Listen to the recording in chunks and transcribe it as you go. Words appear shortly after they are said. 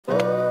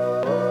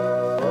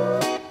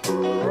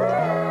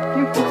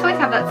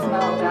have that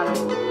smell about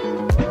it.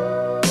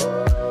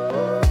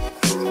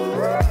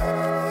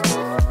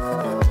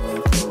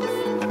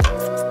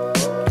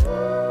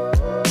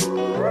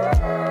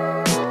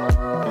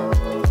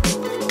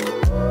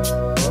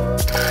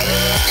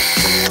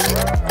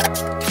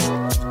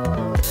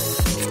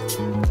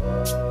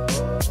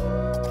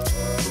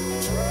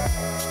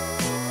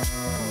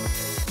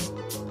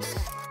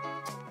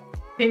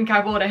 Think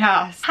I bought a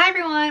house. Hi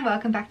everyone,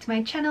 welcome back to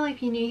my channel.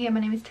 If you're new here, my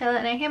name is Taylah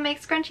and I here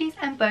make scrunchies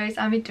and bows.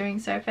 I've been doing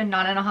so for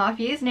 9.5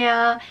 years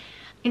now.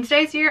 In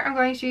today's video, I'm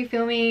going to be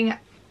filming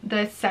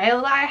the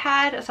sale that I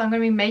had. So I'm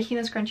going to be making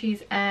the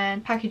scrunchies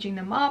and packaging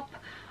them up.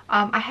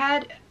 I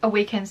had a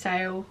weekend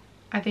sale.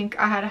 I think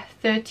I had a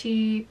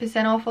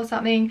 30% off or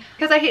something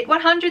because I hit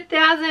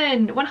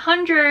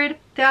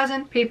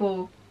 100,000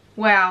 people.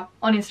 Wow,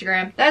 on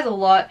Instagram. There's a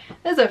lot.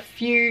 There's a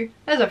few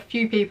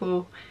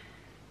people.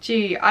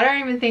 Gee, I don't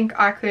even think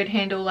I could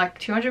handle like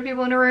 200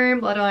 people in a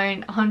room, let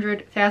alone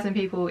 100,000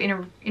 people in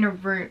a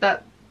room.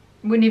 That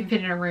wouldn't even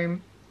fit in a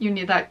room. You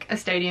need like a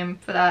stadium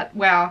for that.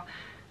 Wow.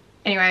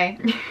 Anyway,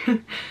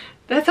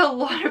 that's a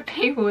lot of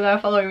people that are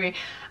following me.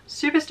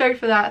 Super stoked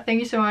for that. Thank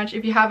you so much.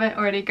 If you haven't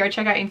already, go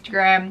check out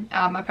Instagram.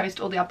 I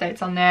post all the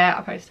updates on there. I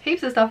post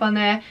heaps of stuff on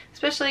there,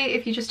 especially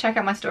if you just check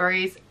out my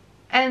stories.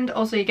 And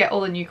also you get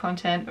all the new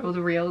content, all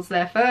the reels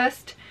there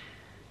first.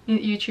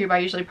 YouTube, I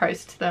usually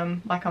post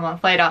them like a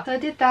month later. So I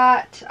did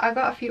that. I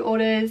got a few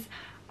orders.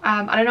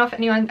 I don't know if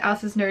anyone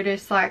else has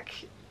noticed, like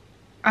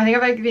I think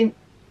I've been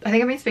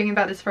speaking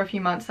about this for a few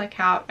months, like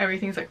how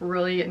everything's like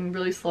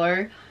really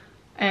slow,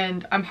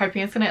 and I'm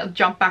hoping it's gonna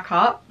jump back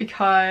up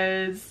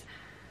because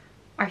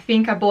I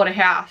think I bought a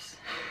house.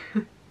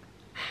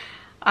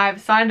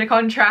 I've signed a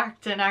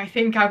contract and I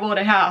think I bought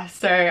a house,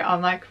 so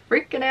I'm like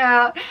freaking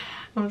out.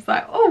 I was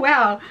like, oh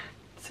wow.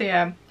 So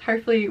yeah,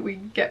 hopefully we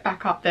get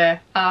back up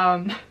there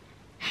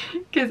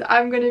because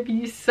I'm gonna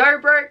be so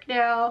broke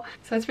now.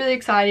 So it's really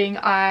exciting.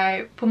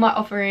 I put my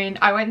offer in.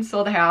 I went and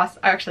saw the house.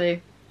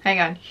 Hang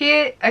on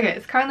here. Okay,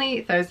 it's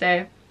currently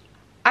Thursday.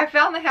 I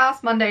found the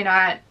house Monday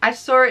night. I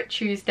saw it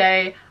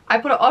Tuesday. I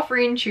put an offer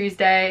in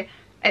Tuesday.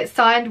 It's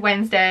signed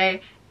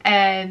Wednesday,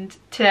 and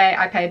today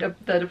I paid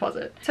the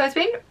deposit. So it's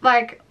been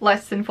like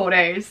less than 4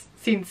 days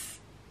since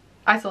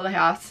I saw the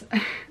house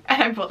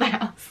and I bought the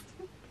house.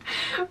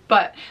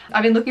 But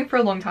I've been looking for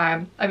a long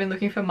time. I've been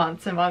looking for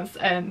months and months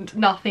and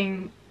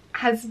nothing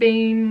has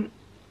been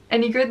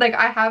any good. Like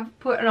I have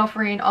put an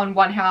offer in on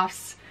one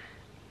house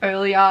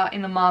earlier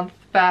in the month,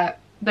 but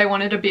they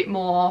wanted a bit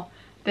more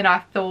than I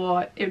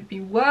thought it would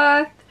be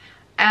worth,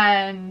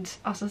 and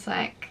I was just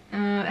like,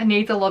 it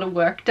needs a lot of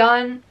work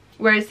done.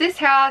 Whereas this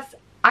house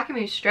I can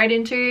move straight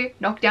into,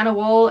 knock down a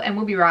wall and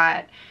we'll be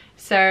right.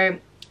 So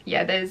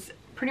yeah, there's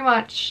pretty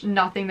much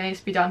nothing that needs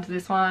to be done to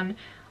this one.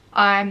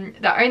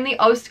 The only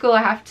obstacle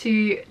I have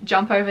to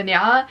jump over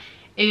now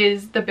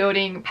is the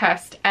building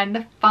pest and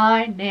the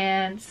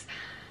finance.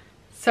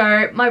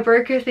 So my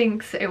broker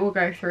thinks it will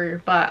go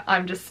through, but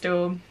I'm just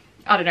still,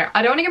 I don't know.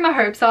 I don't want to get my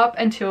hopes up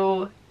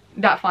until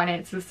that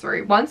finance is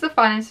through. Once the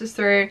finance is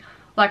through,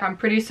 like I'm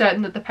pretty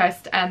certain that the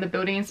pest and the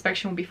building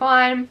inspection will be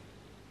fine.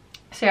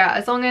 So yeah,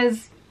 as long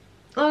as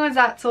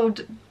that's all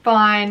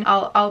fine,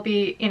 I'll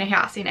be in a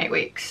house in 8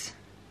 weeks,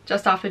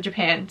 just after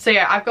Japan. So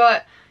yeah, I've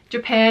got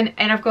Japan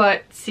and I've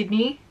got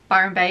Sydney,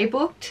 Byron Bay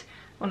booked.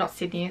 Well, not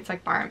Sydney, it's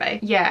like Byron Bay.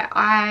 Yeah,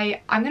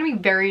 I'm gonna be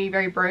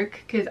very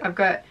broke because I've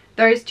got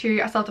those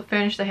two. I still have to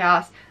furnish the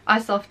house. I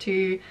still have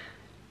to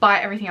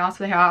buy everything else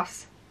for the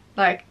house,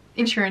 like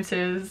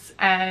insurances,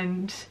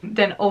 and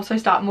then also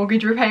start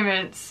mortgage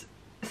repayments.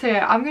 So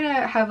yeah, I'm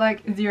gonna have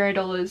like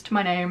 $0 to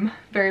my name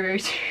very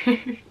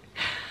soon.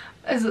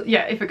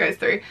 Yeah, if it goes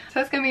through. So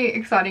it's gonna be an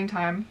exciting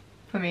time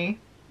for me,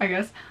 I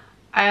guess.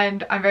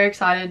 And I'm very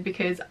excited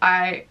because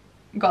I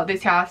got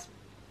this house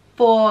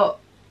for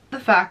the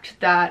fact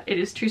that it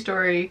is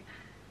 2-story,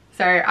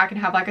 so I can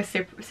have like a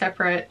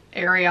separate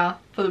area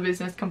for the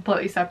business,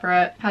 completely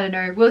separate. I don't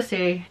know, we'll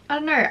see. I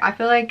don't know,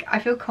 I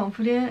feel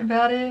confident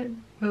about it,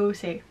 but we'll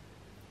see.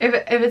 If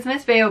it's meant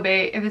to be, it'll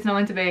be. If it's not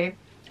meant to be,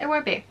 it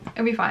won't be.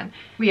 It'll be fine.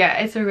 But yeah,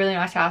 it's a really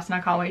nice house and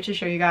I can't wait to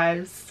show you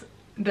guys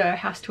the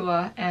house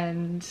tour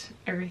and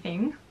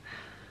everything,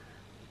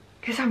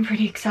 because I'm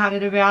pretty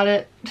excited about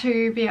it,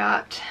 to be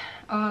out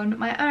on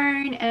my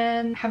own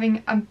and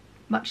having a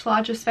much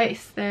larger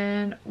space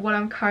than what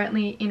I'm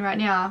currently in right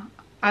now.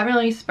 I haven't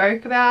really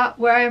spoke about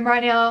where I am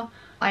right now.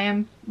 I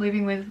am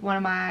living with one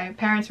of my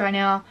parents right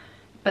now,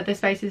 but the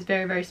space is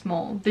very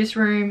small. This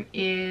room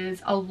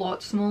is a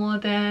lot smaller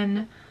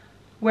than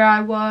where I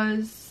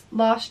was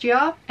last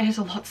year. It is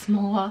a lot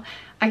smaller.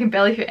 I can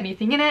barely fit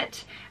anything in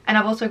it, and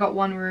I've also got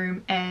one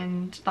room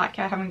and like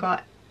I haven't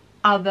got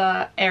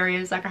other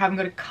areas. Like I haven't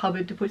got a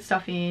cupboard to put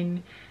stuff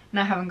in, and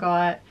I haven't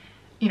got,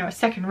 you know, a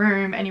second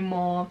room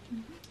anymore.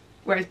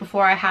 Whereas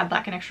before I had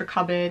like an extra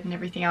cupboard and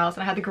everything else,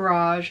 and I had the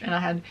garage and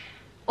I had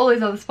all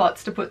these other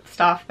spots to put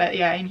stuff, but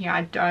yeah, in here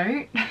I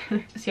don't.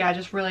 So yeah, I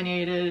just really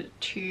needed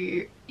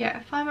to, yeah,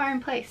 find my own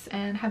place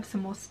and have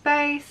some more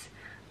space,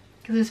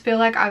 because I just feel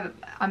like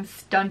I'm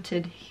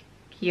stunted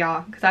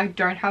here because I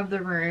don't have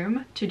the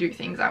room to do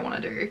things I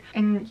want to do.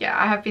 And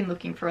yeah, I have been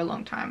looking for a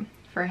long time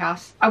for a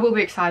house. I will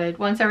be excited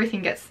once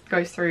everything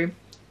goes through.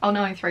 I'll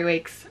know in 3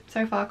 weeks.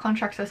 So far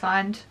contracts are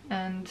signed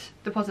and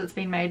deposits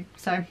been made,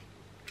 so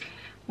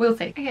we'll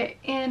see. Okay,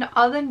 in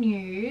other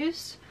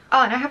news,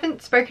 oh, and I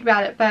haven't spoken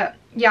about it, but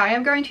yeah, I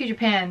am going to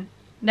Japan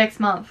next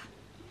month.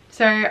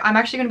 So I'm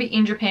actually going to be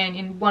in Japan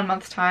in 1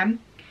 month's time,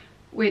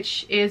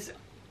 which is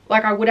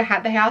like, I would have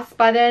had the house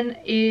by then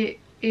if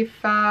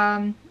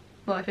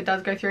it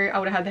does go through. I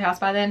would have had the house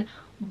by then,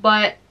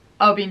 but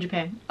I'll be in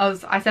Japan. I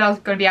said I was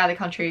going to be out of the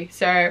country,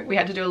 so we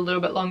had to do a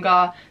little bit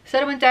longer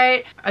settlement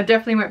date. I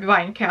definitely won't be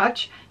buying a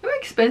couch. You know how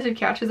expensive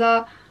couches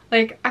are?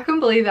 Like, I couldn't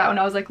believe that when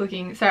I was like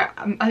looking. So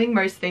I think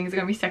most things are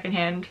going to be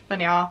secondhand for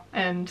now,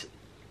 and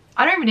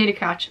I don't even need a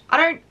couch.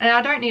 I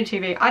don't need a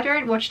TV. I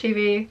don't watch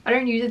TV. I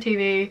don't use a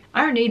TV.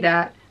 I don't need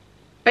that.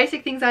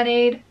 Basic things I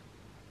need.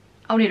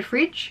 I'll need a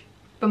fridge,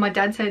 but my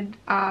dad said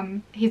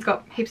he's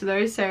got heaps of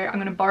those, so I'm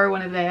going to borrow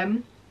one of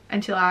them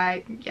until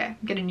I get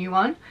a new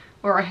one,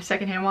 or a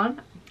secondhand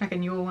one, like a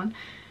newer one.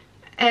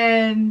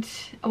 And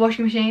a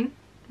washing machine,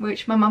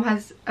 which my mum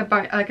has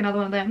like another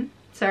one of them,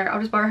 so I'll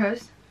just borrow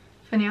hers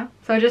for now.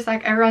 So just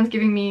like everyone's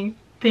giving me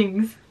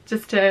things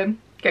just to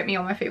get me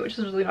on my feet, which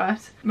is really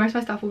nice. Most of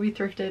my stuff will be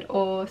thrifted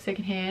or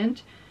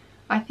secondhand.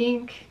 I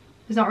think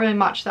there's not really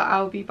much that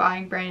I'll be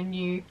buying brand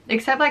new,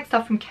 except like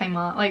stuff from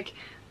Kmart, like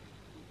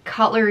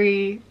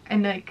cutlery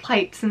and like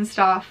plates and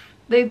stuff.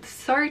 They're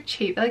so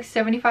cheap. They're like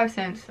 75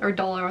 cents or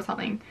 $1 or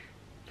something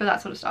for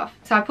that sort of stuff.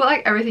 So I put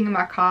like everything in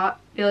my cart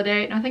the other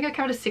day, and I think it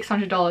came to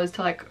 $600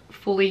 to like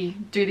fully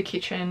do the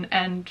kitchen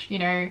and, you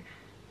know,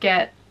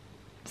 get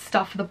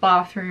stuff for the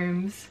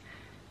bathrooms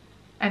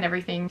and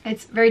everything.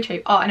 It's very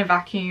cheap. Oh, and a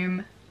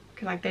vacuum,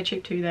 because like they're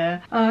cheap too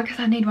there, because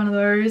I need one of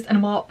those, and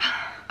a mop.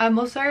 I'm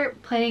also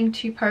planning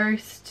to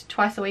post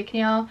twice a week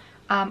now.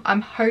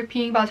 I'm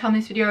hoping by the time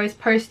this video is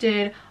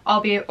posted, I'll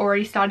be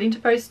already starting to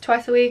post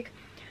twice a week.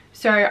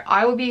 So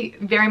I will be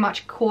very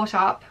much caught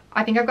up.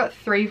 I think I've got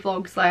 3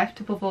 vlogs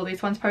left before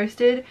this one's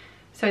posted.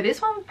 So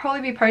this one will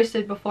probably be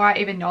posted before I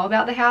even know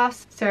about the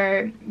house.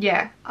 So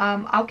yeah,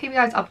 I'll keep you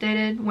guys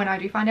updated when I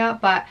do find out,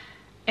 but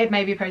it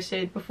may be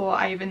posted before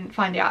I even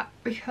find out,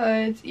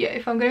 because yeah,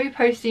 if I'm going to be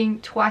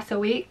posting twice a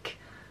week,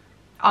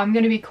 I'm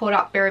going to be caught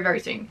up very, very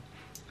soon.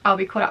 I'll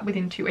be caught up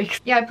within 2 weeks.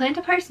 Yeah, I plan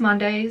to post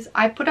Mondays.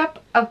 I put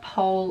up a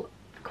poll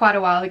quite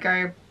a while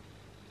ago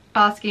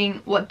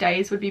asking what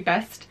days would be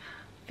best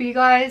for you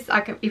guys,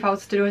 like if I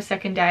was to do a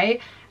second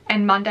day,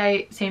 and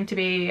Monday seemed to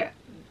be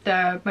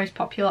the most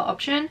popular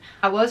option.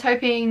 I was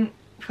hoping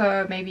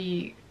for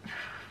maybe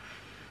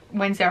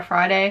Wednesday or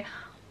Friday,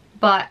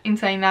 but in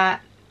saying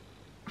that,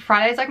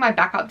 Friday is like my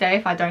backup day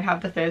if I don't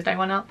have the Thursday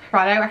one up.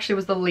 Friday actually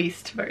was the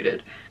least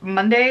voted.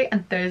 Monday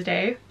and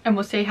Thursday, and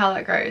we'll see how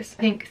that goes.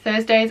 I think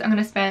Thursdays I'm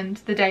going to spend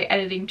the day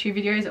editing 2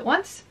 videos at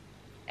once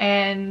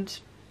and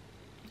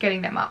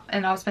getting them up,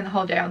 and I'll spend the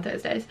whole day on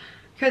Thursdays,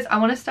 because I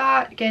want to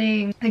start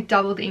getting like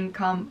double the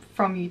income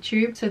from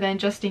YouTube, so then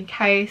just in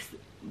case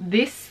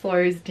this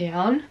slows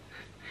down,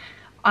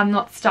 I'm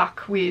not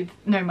stuck with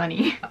no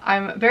money.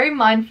 I'm very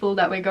mindful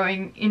that we're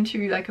going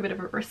into like a bit of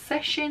a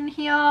recession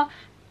here.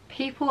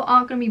 People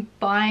aren't going to be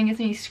buying as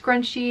many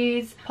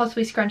scrunchies.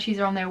 Possibly scrunchies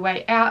are on their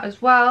way out as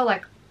well.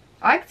 Like,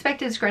 I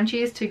expected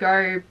scrunchies to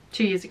go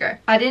 2 years ago.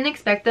 I didn't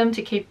expect them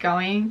to keep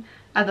going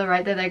at the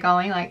rate that they're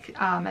going, like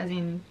as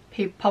in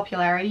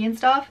popularity and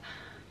stuff.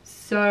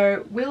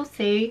 So we'll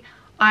see.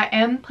 I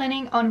am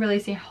planning on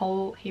releasing a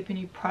whole heap of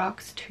new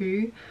products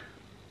too,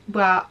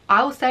 but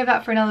I will save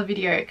that for another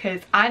video,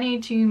 because I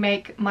need to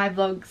make my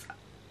vlogs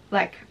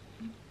like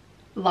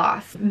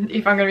last.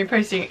 If I'm going to be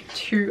posting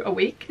 2 a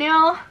week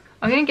now,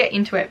 I'm going to get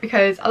into it,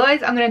 because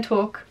otherwise I'm going to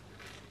talk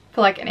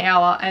for like an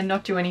hour and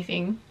not do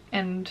anything.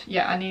 And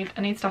yeah, I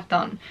need stuff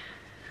done.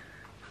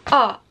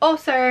 Oh,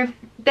 also,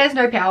 there's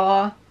no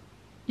power.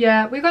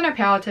 Yeah, we got no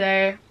power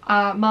today.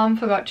 Mum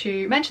forgot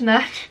to mention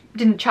that.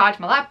 Didn't charge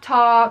my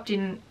laptop,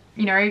 didn't,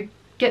 you know,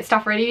 get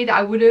stuff ready that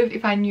I would have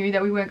if I knew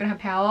that we weren't going to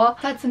have power.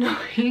 That's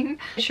annoying.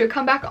 It should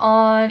come back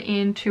on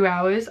in 2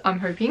 hours, I'm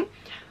hoping.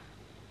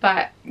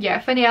 But yeah,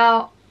 for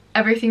now,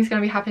 everything's going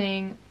to be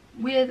happening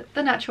with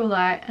the natural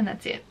light, and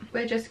that's it.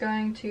 We're just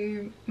going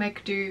to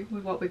make do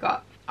with what we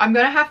got. I'm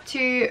going to have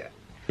to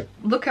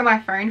look at my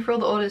phone for all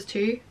the orders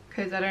too,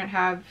 because I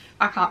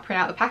can't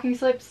print out the packing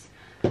slips.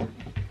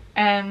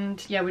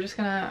 And yeah, we're just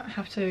gonna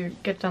have to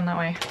get done that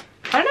way.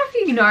 I don't know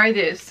if you know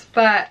this,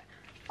 but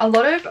a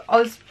lot of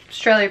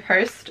Australia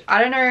Post,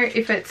 I don't know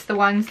if it's the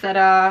ones that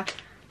are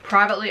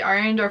privately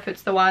owned or if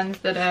it's the ones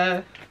that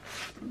are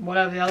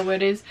whatever the other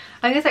word is.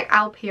 I think it's like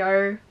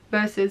LPO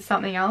versus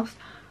something else,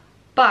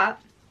 but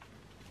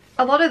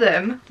a lot of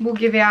them will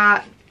give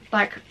out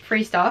like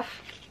free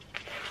stuff,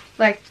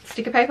 like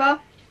sticker paper.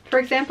 For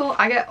example,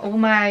 I get all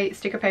my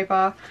sticker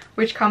paper,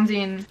 which comes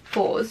in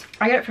 4s.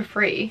 I get it for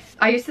free.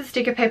 I use the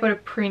sticker paper to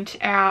print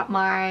out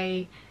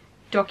my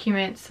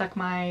documents, like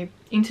my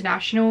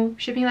international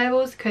shipping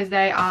labels, because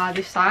they are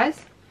this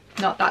size,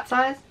 not that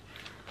size.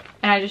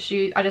 And I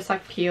just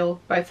like peel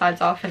both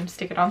sides off and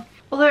stick it on.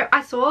 Although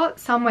I saw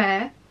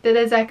somewhere that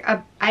there's like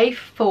a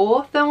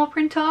A4 thermal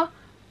printer,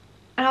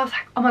 and I was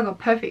like, oh my god,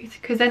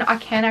 perfect, because then I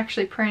can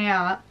actually print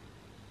out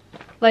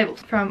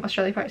labels from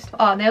Australia Post.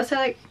 Oh, and they also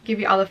like give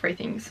you other free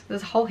things.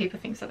 There's a whole heap of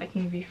things that they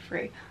can give you for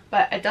free,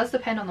 but it does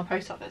depend on the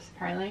post office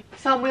apparently.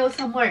 Some will,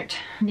 some won't.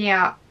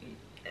 Yeah,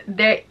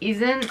 there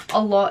isn't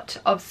a lot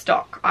of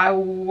stock, I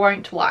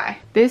won't lie.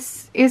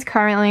 This is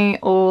currently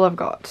all I've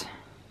got.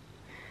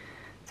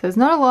 So it's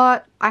not a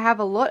lot. I have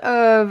a lot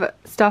of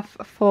stuff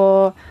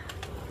for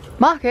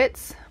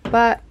markets,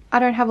 but I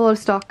don't have a lot of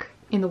stock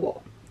in the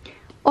wall.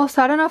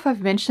 Also, I don't know if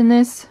I've mentioned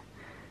this,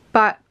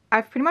 but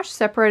I've pretty much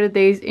separated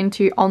these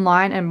into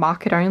online and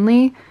market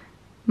only.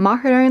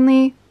 Market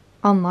only,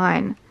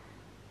 online.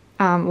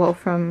 Well,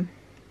 from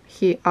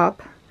here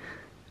up,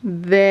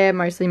 they're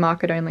mostly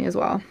market only as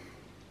well.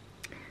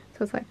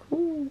 So it's like,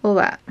 ooh, all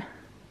that.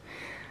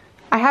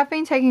 I have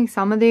been taking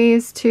some of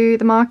these to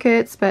the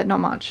markets, but not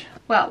much.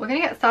 Well, we're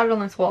gonna get started on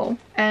this wall,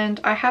 and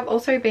I have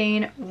also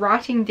been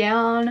writing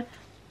down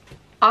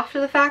after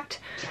the fact.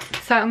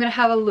 So I'm gonna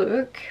have a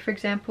look, for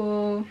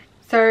example.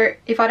 So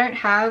if I don't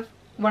have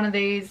one of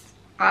these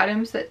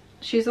items that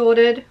she's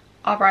ordered,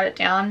 I'll write it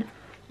down.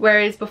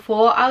 Whereas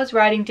before I was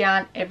writing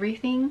down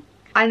everything.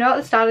 I know at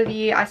the start of the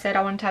year I said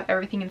I wanted to have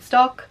everything in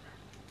stock,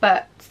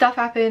 but stuff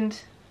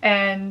happened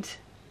and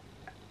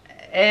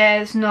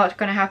it's not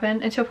going to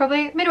happen until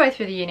probably midway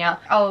through the year now.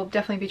 I'll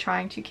definitely be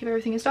trying to keep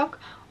everything in stock.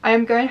 I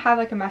am going to have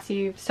like a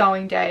massive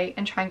sewing day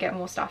and try and get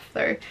more stuff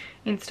though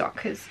in stock,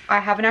 because I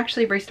haven't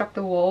actually restocked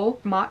the wall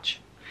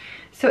much,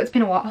 so it's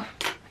been a while.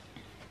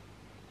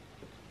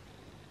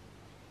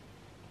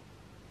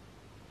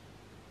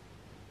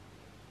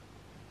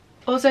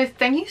 Also,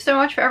 thank you so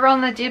much for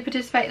everyone that did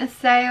participate in the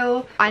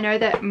sale. I know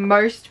that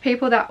most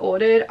people that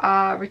ordered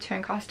are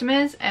return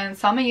customers, and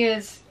some of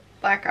yous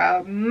like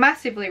are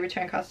massively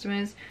return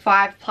customers,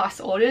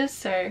 5+ orders,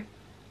 so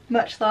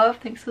much love,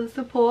 thanks for the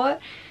support.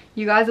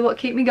 You guys are what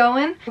keep me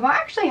going. I might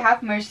actually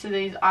have most of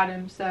these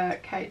items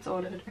that Kate's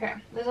ordered. Okay,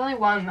 there's only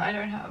one that I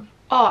don't have.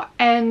 Oh,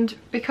 and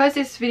because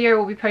this video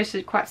will be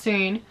posted quite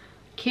soon,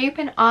 keep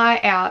an eye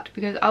out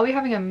because I'll be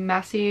having a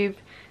massive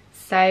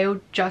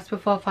sale just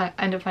before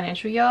end of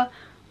financial year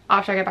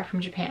after I get back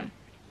from Japan.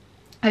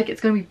 Like, it's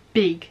gonna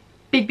be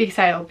big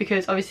sale,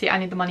 because obviously I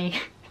need the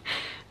money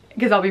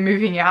because I'll be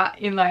moving out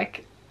in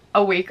like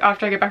a week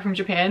after I get back from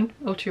Japan,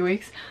 or 2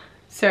 weeks.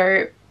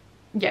 So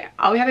yeah,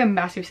 I'll be having a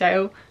massive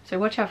sale, so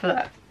watch out for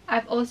that.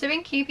 I've also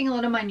been keeping a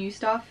lot of my new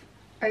stuff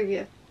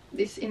over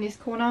this in this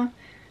corner.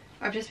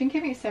 I've just been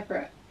keeping it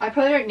separate. I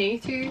probably don't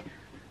need to,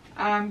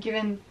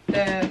 given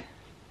the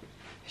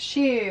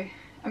sheer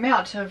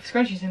amount of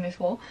scrunchies in this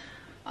wall,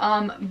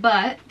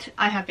 but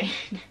I have been.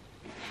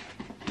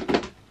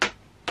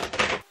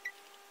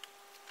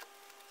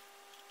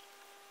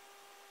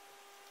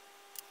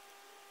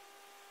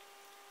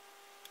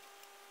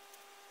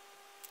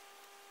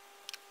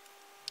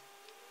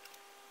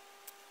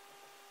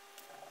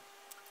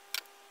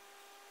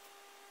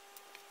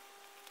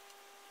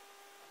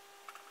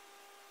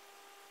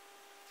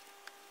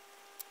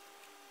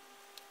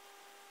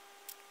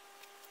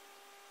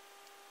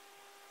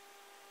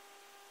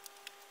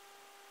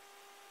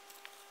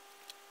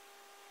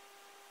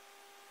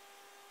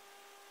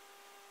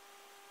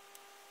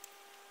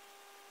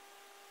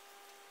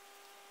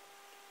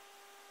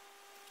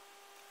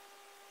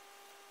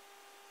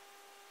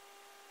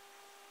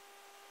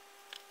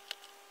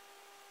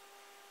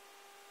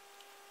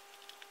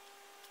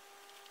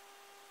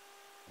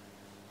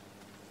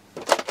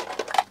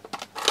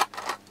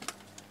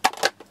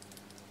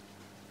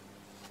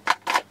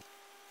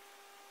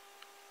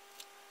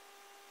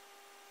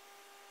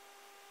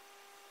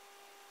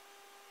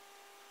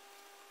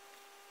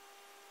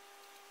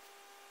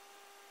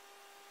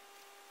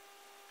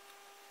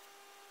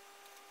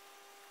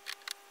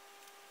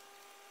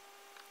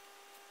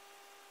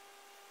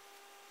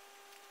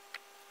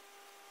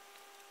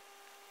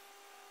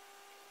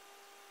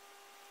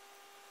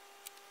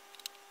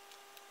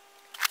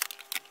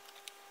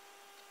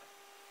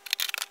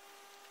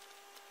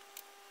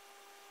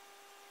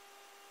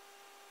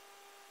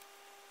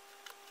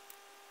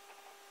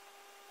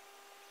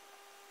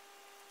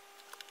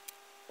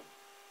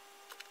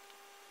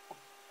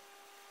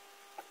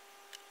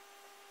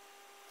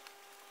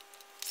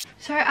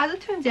 So as it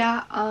turns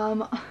out,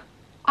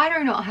 I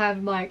do not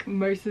have like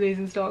most of these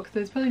in stock, so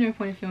there's probably no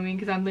point in filming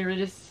because I'm literally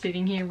just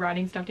sitting here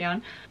writing stuff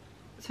down.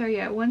 So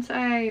yeah, once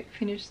I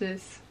finish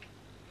this,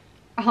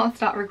 I'll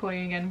start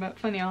recording again, but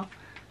for now.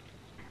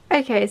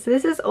 Okay, so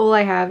this is all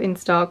I have in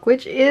stock,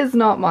 which is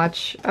not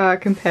much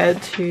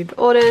compared to the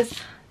orders.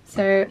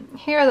 So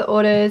here are the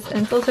orders,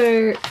 and it's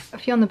also a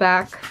few on the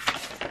back.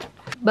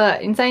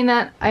 But in saying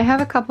that, I have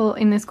a couple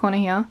in this corner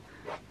here,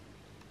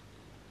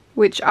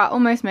 which are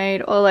almost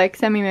made or like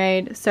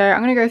semi-made, so I'm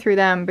gonna go through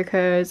them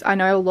because I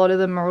know a lot of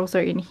them are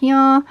also in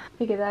here.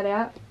 Figure that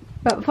out.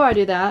 But before I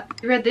do that,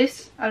 you read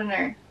this? I don't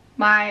know.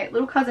 My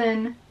little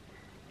cousin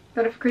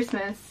got it for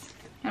Christmas,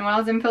 and when I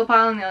was in Phillip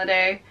Island the other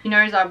day, he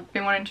knows I've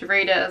been wanting to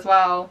read it as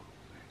well,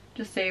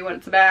 just see what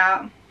it's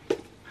about.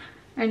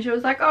 And she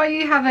was like, oh,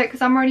 you have it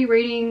because I'm already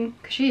reading,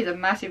 because she's a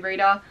massive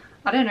reader.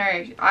 I don't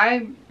know,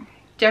 I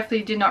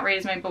definitely did not read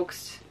as many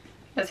books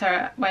as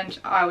her when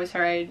I was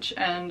her age,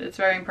 and it's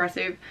very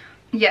impressive.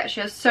 Yeah,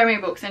 she has so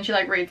many books and she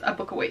like reads a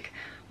book a week,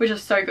 which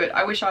is so good.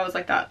 I wish I was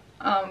like that,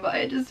 but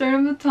I just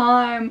don't have the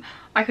time.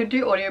 I could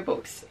do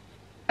audiobooks.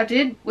 I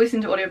did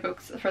listen to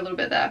audiobooks for a little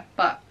bit there,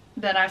 but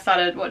then I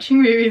started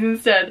watching movies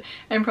instead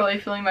and probably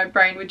filling my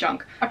brain with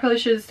junk. I probably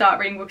should start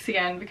reading books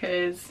again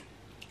because,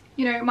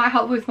 you know, it might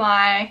help with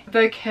my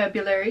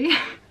vocabulary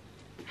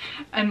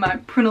and my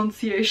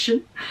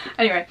pronunciation.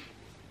 Anyway,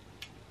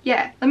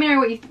 yeah, let me know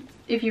what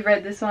if you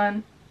read this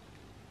one,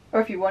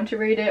 or if you want to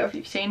read it, or if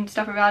you've seen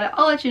stuff about it.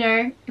 I'll let you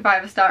know if I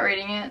ever start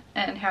reading it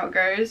and how it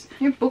goes.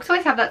 You know, books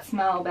always have that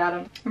smell about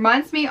them.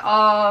 Reminds me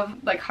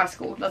of like high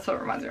school. That's what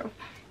it reminds me of.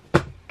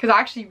 Because I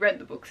actually read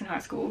the books in high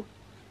school,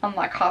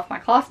 unlike half my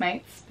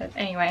classmates. But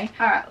anyway,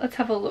 alright, let's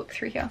have a look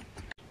through here.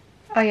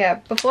 Oh yeah,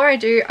 before I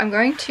do, I'm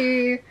going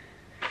to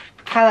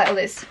highlight a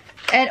list.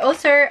 And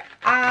also,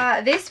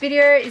 this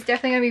video is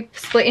definitely going to be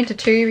split into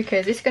two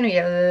because this is going to be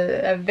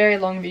a very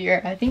long video,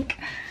 I think.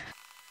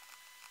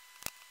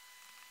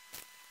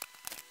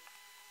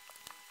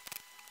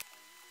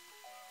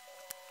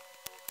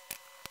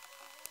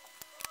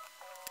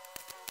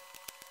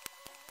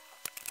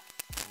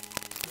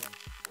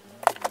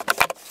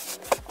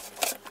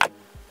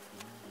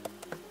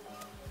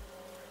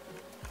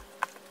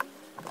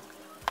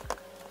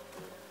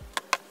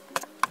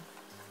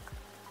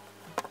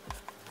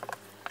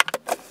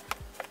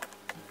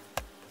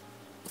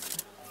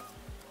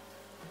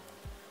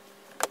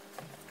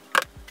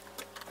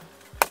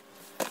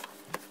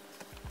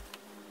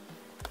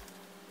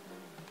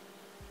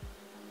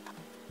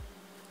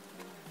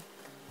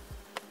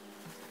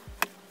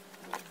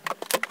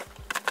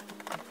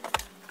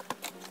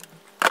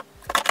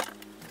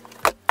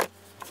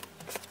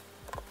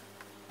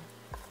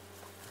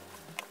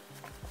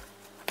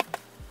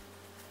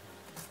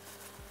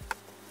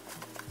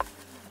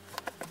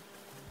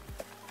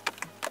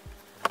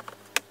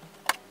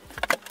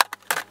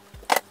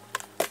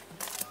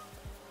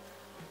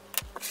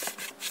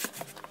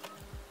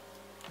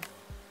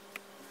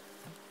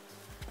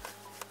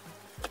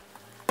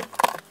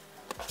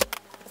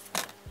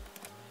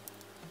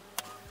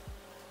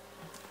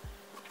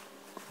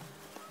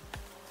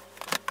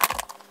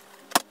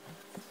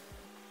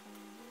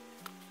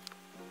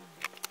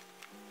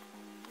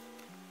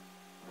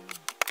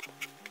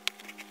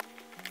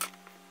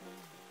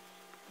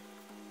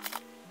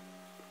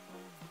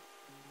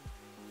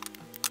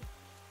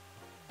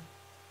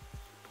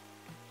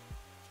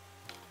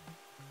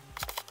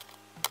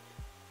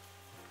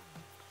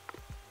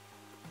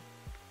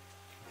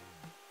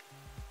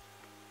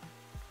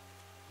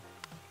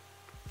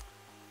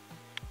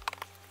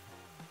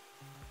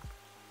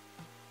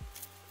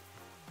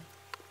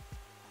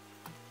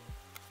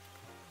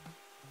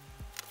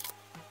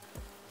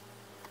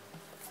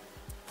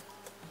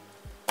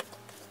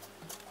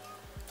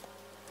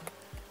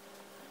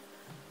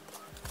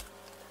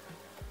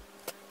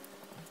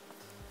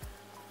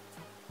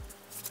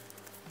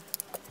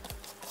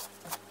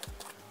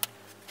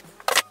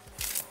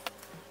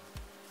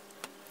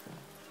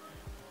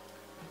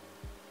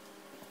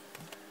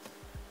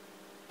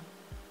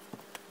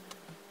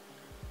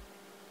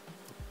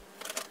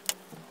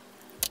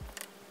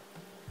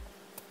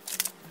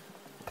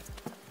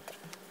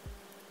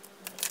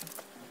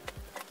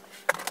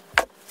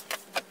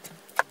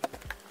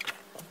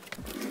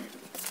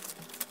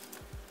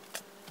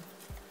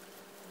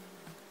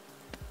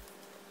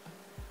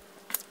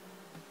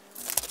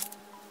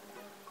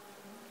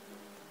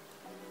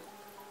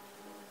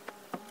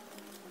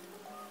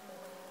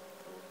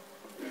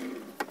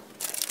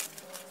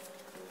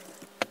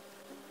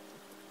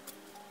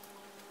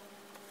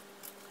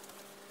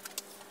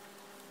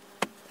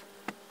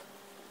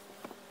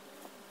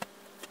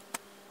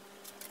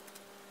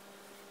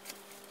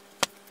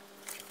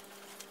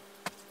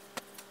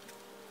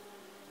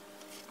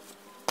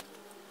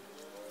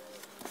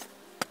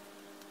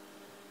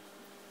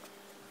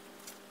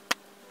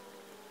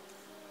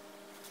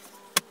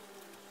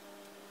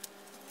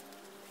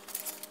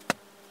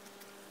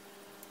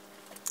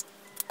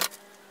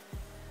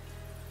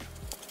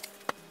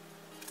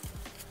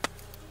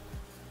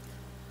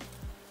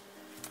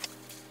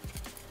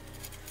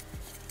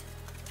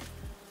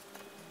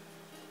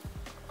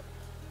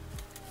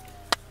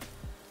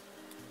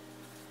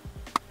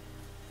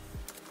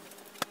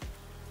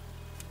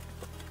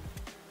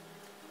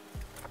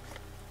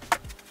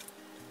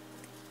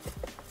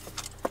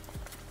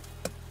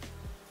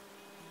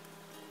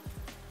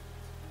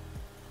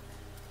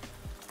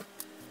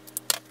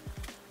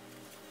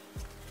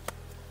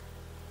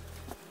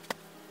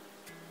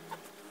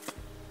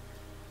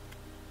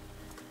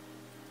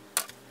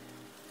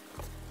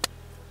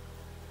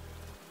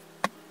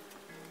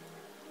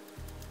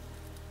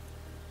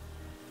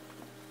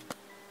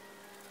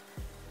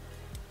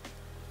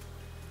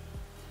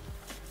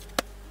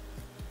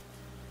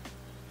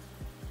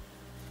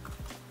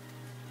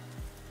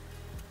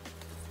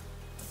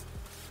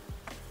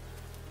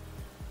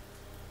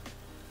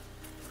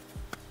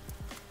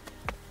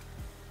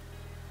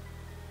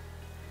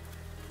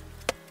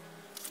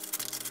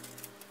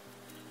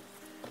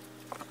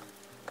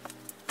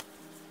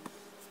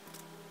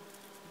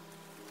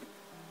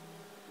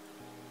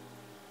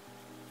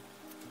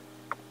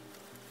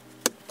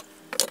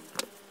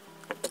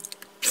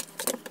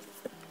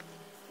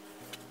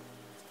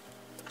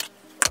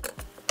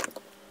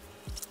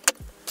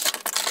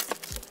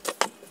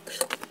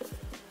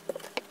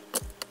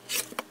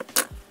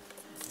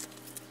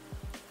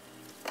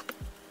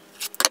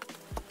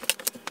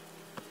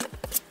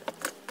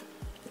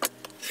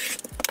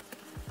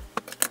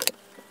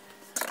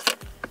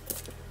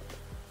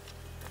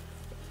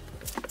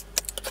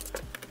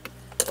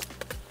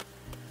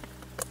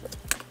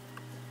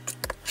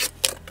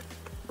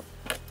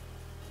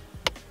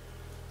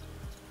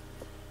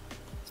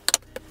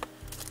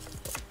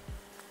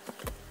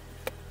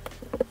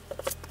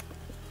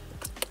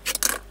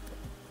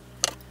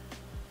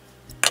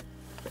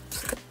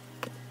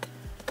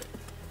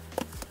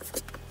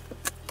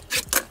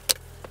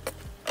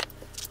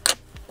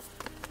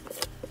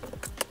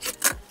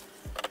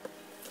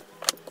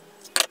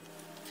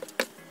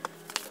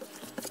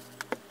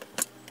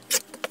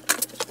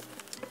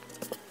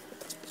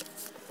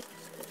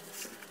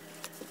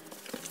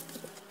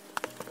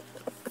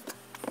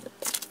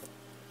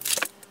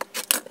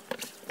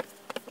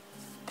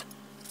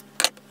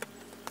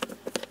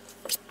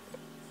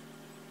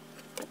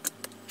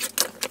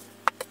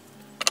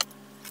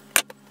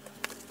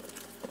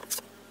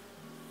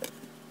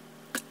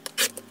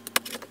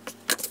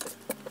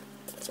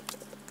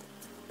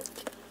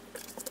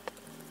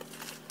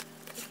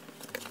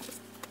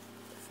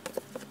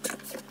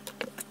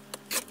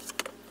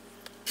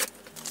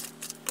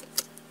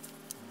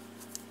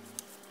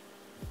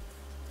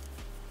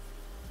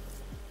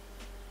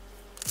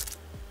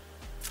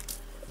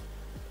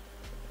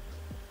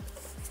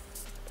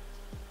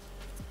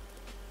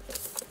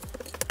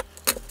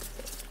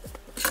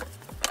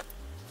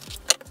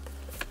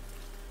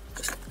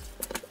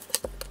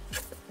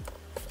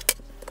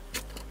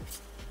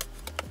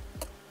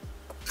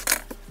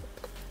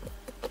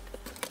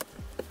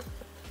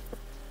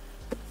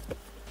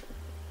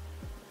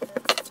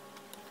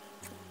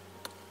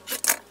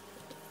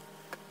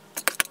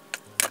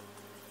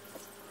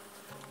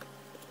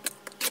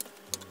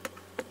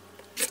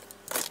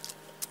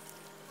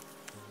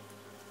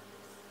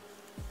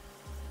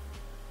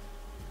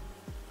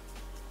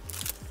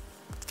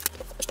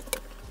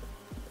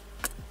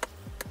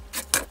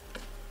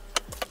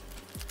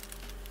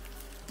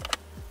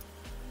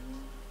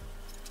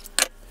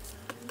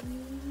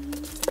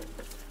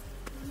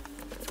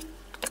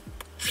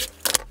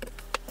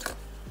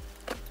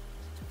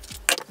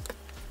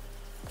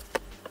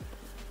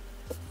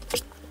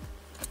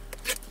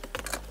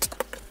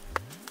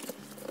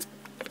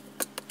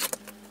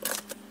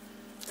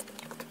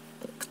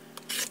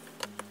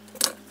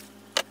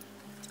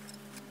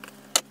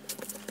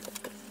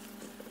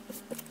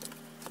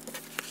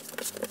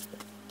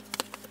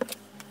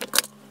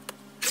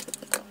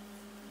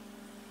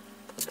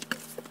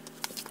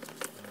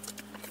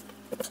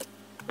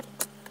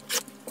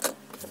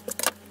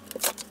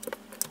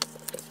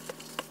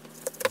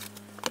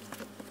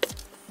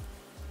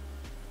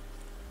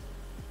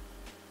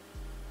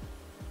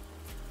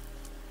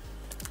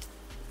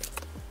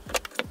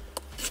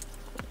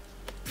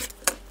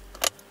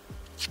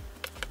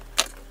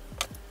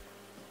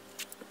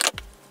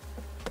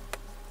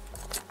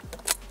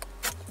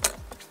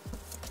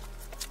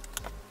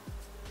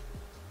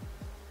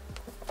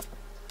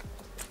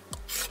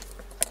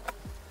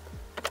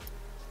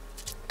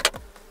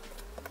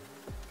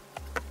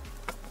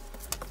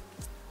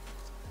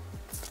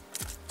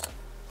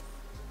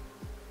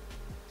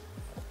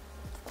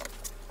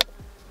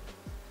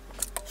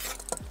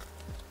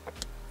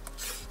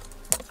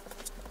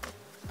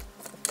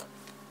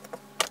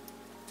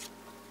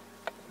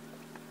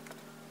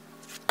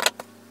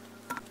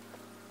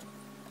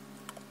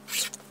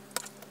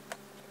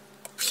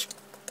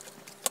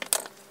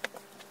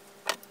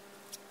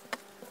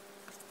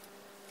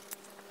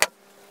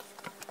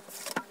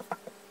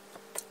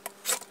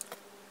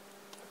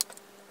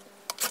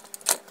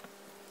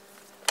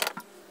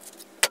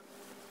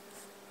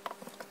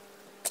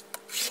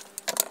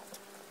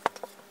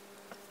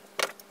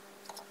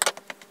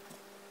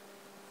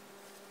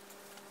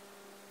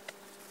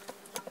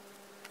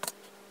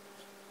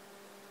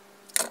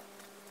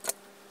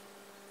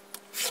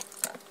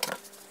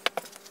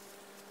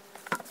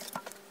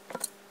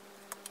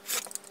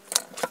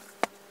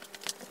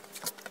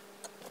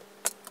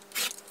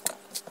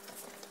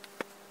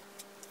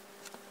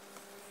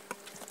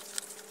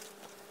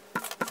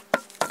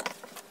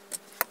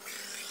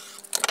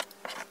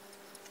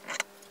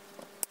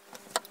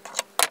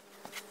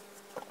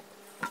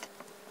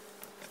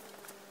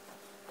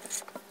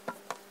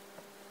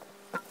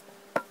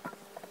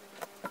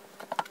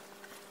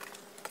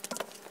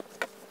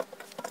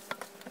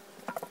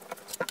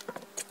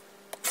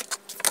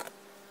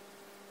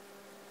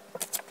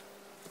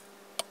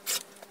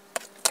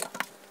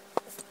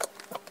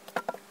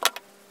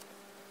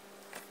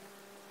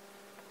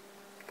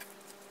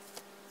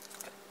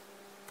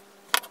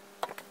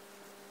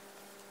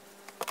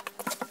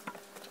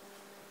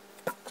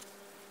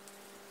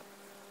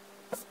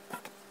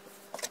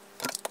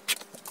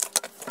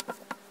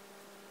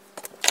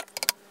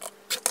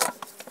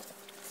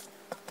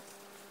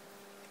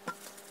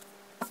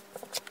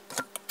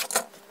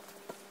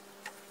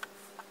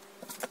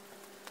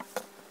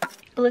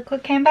 the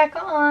liquid came back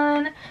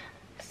on.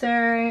 So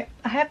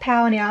I have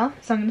power now,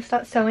 so I'm going to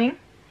start sewing.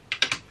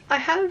 I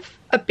have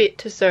a bit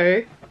to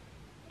sew.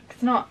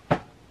 It's not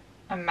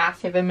a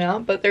massive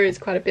amount, but there is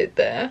quite a bit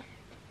there.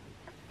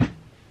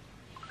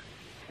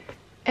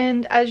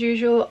 And as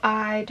usual,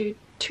 I do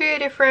 2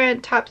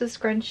 different types of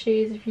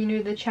scrunchies. If you're new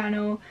to the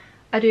channel,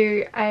 I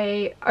do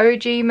a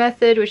OG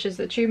method, which is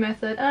the tube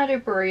method, and I do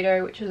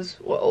burrito, which is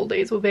what all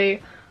these will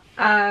be.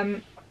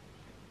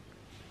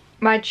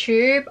 My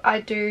tube,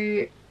 I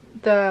do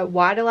the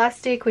wide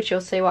elastic, which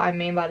you'll see what I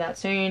mean by that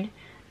soon,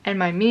 and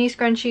my mini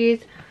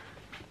scrunchies.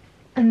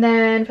 And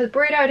then for the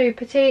burrito, I do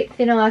petite,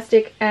 thin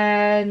elastic,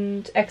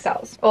 and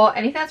XLs, or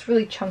anything that's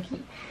really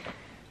chunky.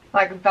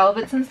 Like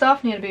velvets and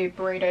stuff need to be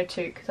burrito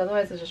too, because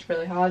otherwise it's just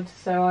really hard to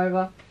sew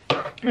over.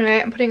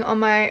 Alright, I'm putting on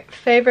my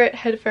favourite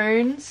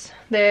headphones.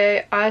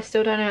 I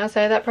still don't know how to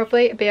say that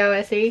properly.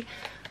 BOSE.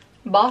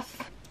 Boss.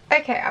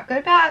 Okay, I've got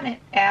about an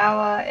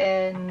hour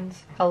and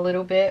a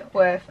little bit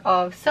worth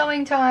of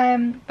sewing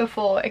time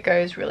before it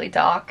goes really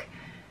dark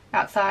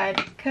outside,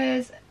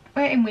 because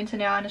we're in winter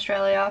now in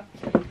Australia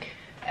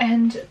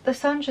and the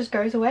sun just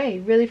goes away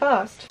really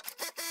fast.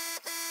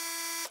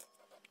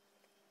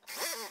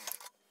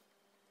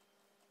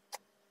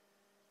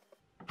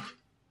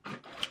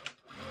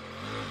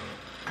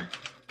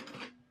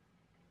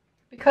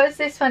 Because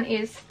this one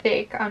is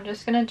thick, I'm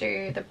just going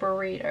to do the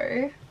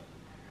burrito.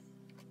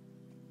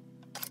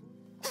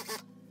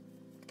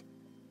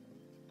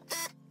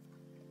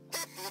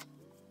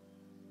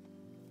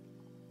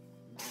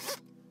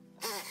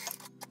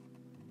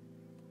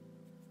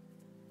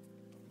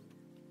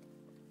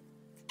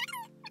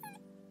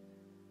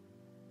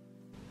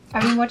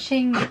 I've been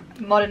watching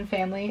Modern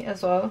Family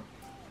as well.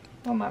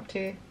 What am I up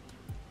to?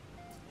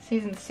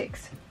 Season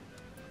 6.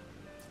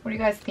 What do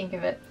you guys think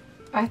of it?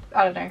 I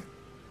don't know.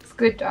 It's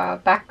good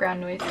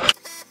background noise.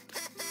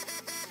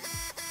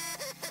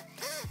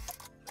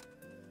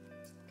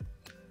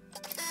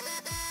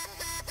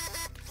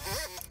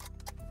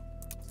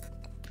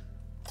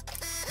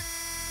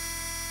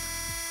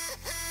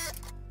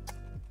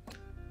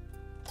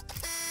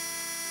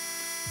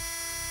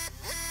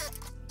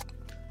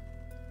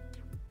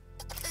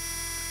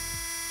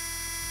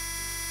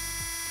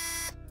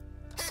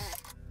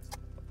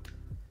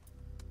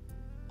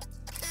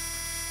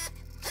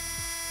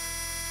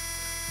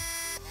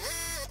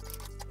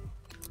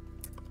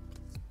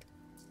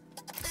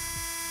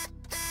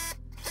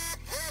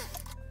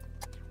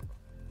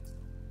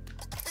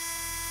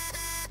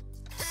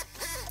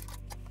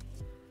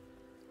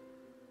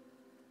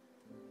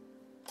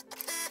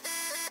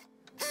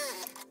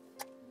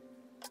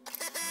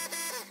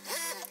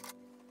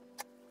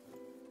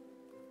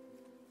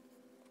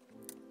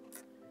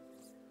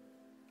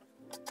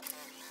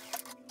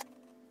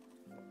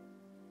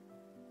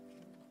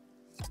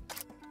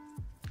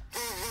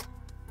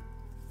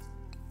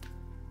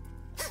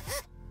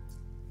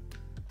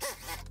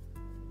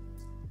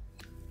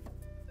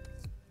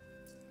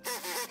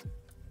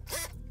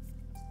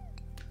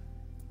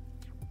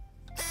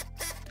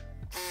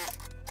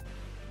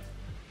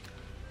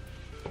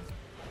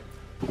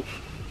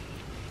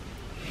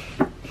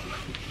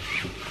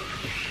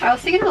 I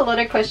was getting a lot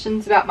of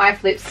questions about my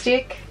flip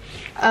stick.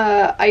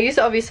 I use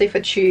it obviously for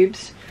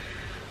tubes,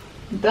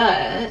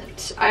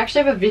 but I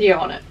actually have a video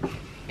on it.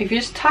 If you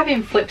just type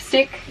in flip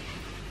stick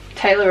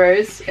Taylah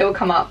Rose, it will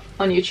come up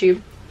on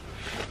YouTube.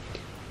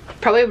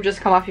 Probably will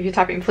just come up if you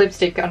type in flip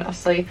stick,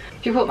 honestly.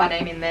 If you put my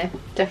name in there,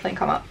 definitely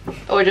come up.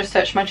 Or just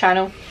search my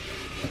channel.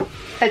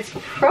 It's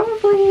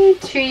probably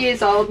 2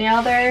 years old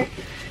now though,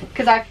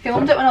 because I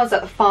filmed it when I was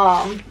at the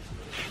farm,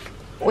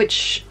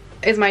 which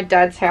is my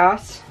dad's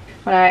house.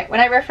 When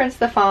I referenced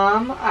the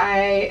farm,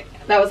 that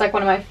was like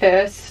one of my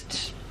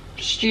first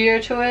studio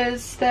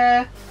tours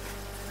there.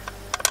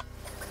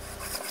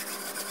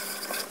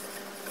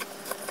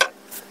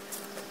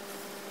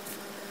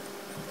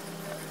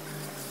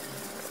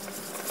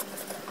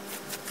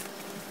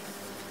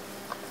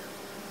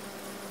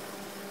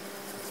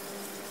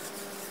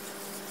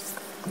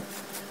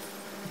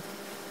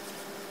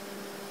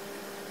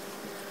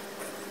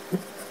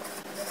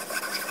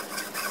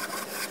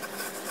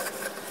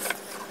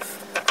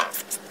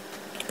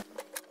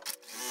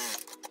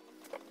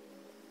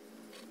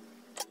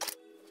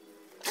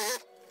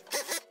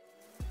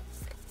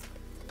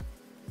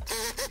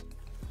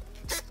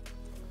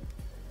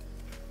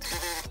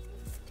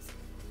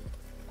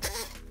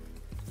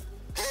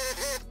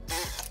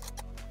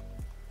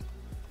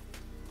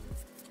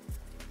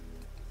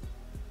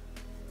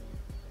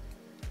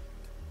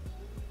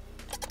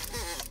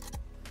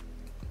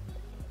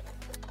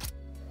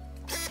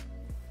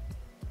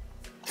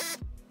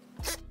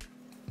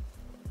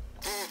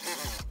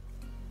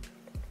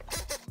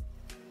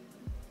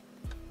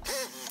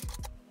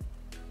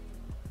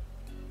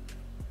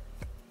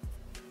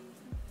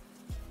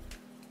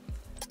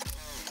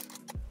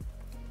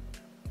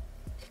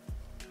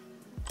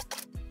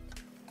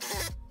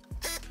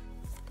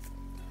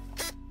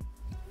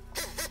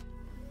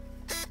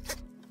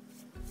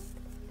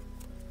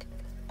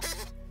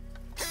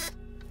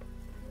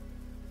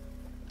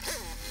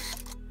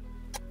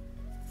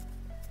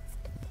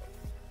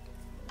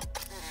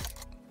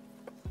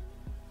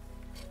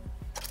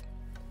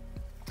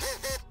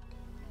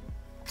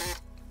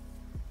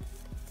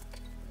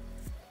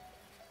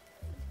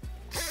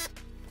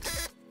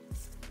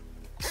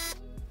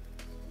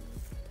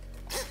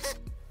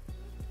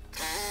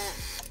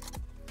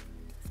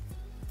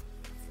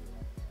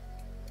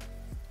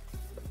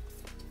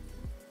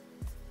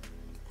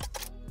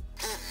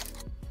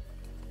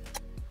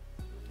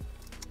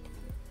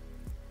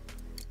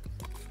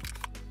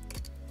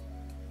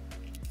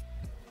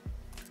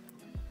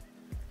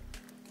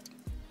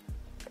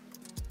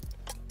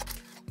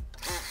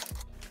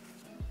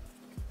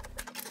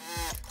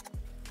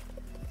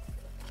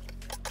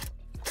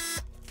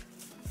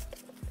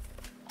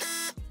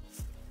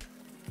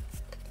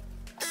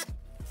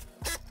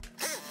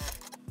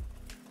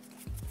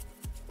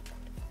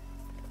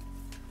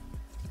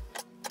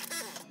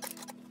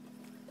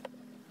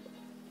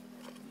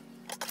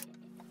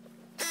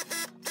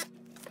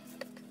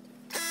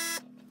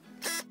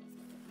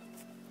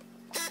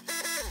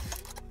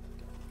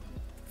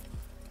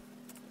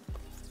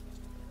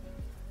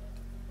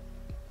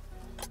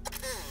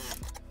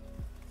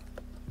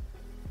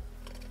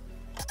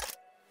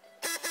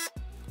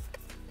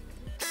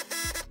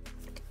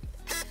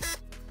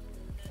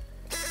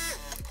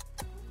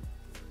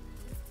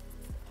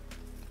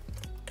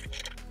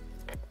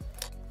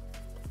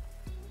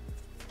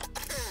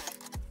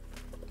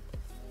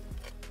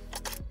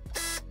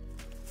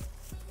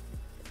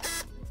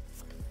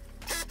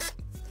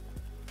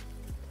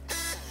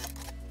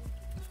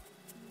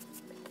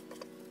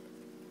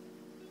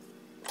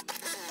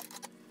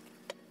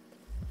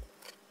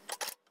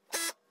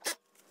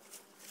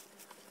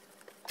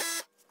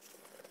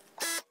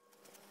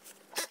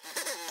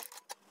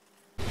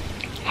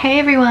 Hey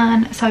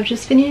everyone, so I've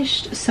just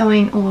finished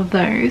sewing all of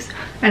those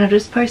and I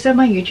just posted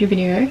my YouTube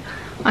video.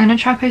 I'm gonna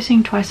try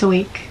posting twice a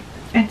week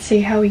and see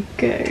how we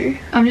go.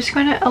 I'm just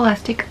going to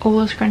elastic all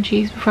the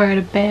scrunchies before I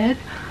go to bed.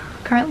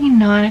 Currently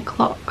 9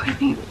 o'clock, I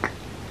think.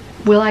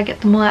 Will I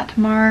get them all out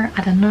tomorrow?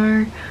 I don't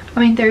know. I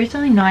mean, there is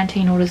only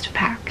 19 orders to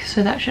pack,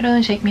 so that should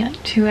only take me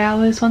like 2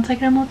 hours once I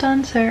get them all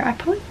done, so I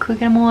probably could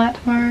get them all out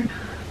tomorrow.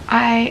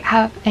 I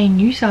have a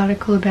news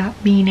article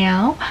about me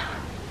now.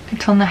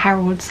 It's on the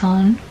Herald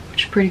Sun,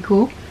 which is pretty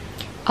cool.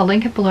 I'll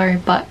link it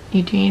below, but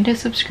you do need a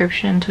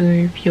subscription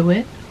to view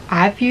it.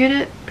 I viewed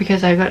it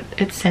because I got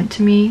it sent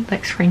to me,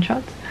 like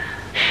screenshots.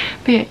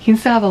 But yeah, you can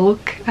still have a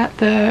look at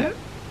the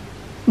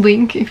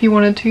link if you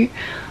wanted to.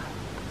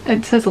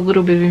 It says a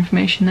little bit of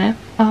information there.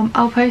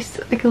 I'll post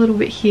like a little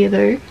bit here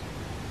though.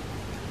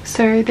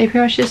 So they pretty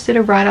much just did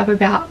a write-up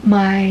about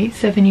my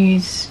 7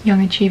 News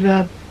Young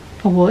Achiever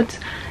Awards,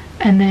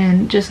 and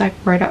then just like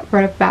wrote up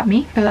about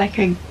me for like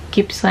a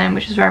Gippsland,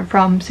 which is where I'm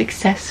from,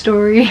 success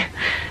story.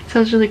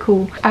 So it's really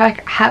cool. I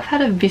like have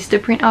had a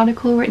Vistaprint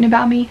article written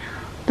about me,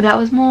 but that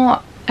was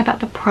more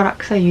about the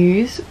products I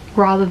use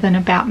rather than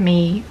about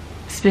me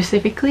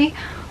specifically,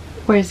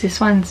 whereas this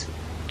one's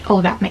all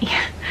about me.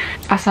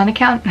 I signed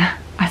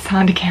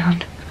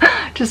account.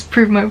 Just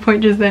proved my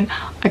point just then.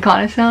 I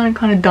kind of sound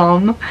kind of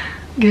dumb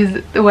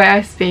because the way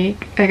I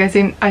speak, like I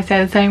say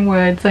the same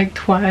words like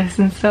twice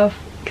and stuff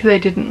because I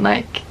didn't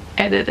like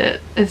edit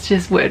it. It's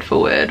just word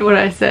for word what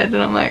I said,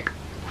 and I'm like,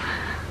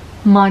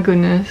 my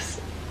goodness.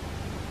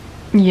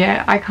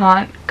 Yeah, I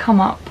can't come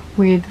up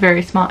with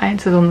very smart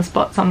answers on the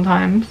spot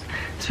sometimes,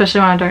 especially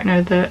when I don't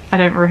know that I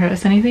don't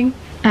rehearse anything.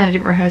 And I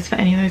didn't rehearse for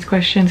any of those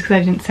questions because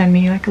they didn't send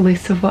me like a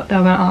list of what they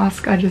were going to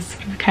ask. I just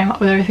sort of came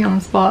up with everything on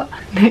the spot.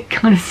 It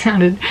kind of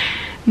sounded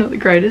not the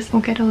greatest.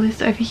 We'll get all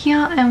this over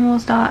here and we'll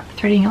start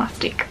threading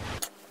elastic.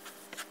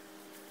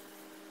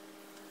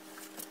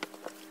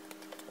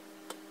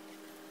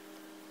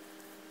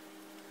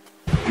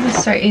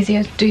 It's so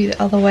easier to do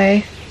the other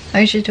way.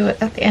 I usually do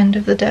it at the end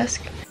of the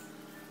desk.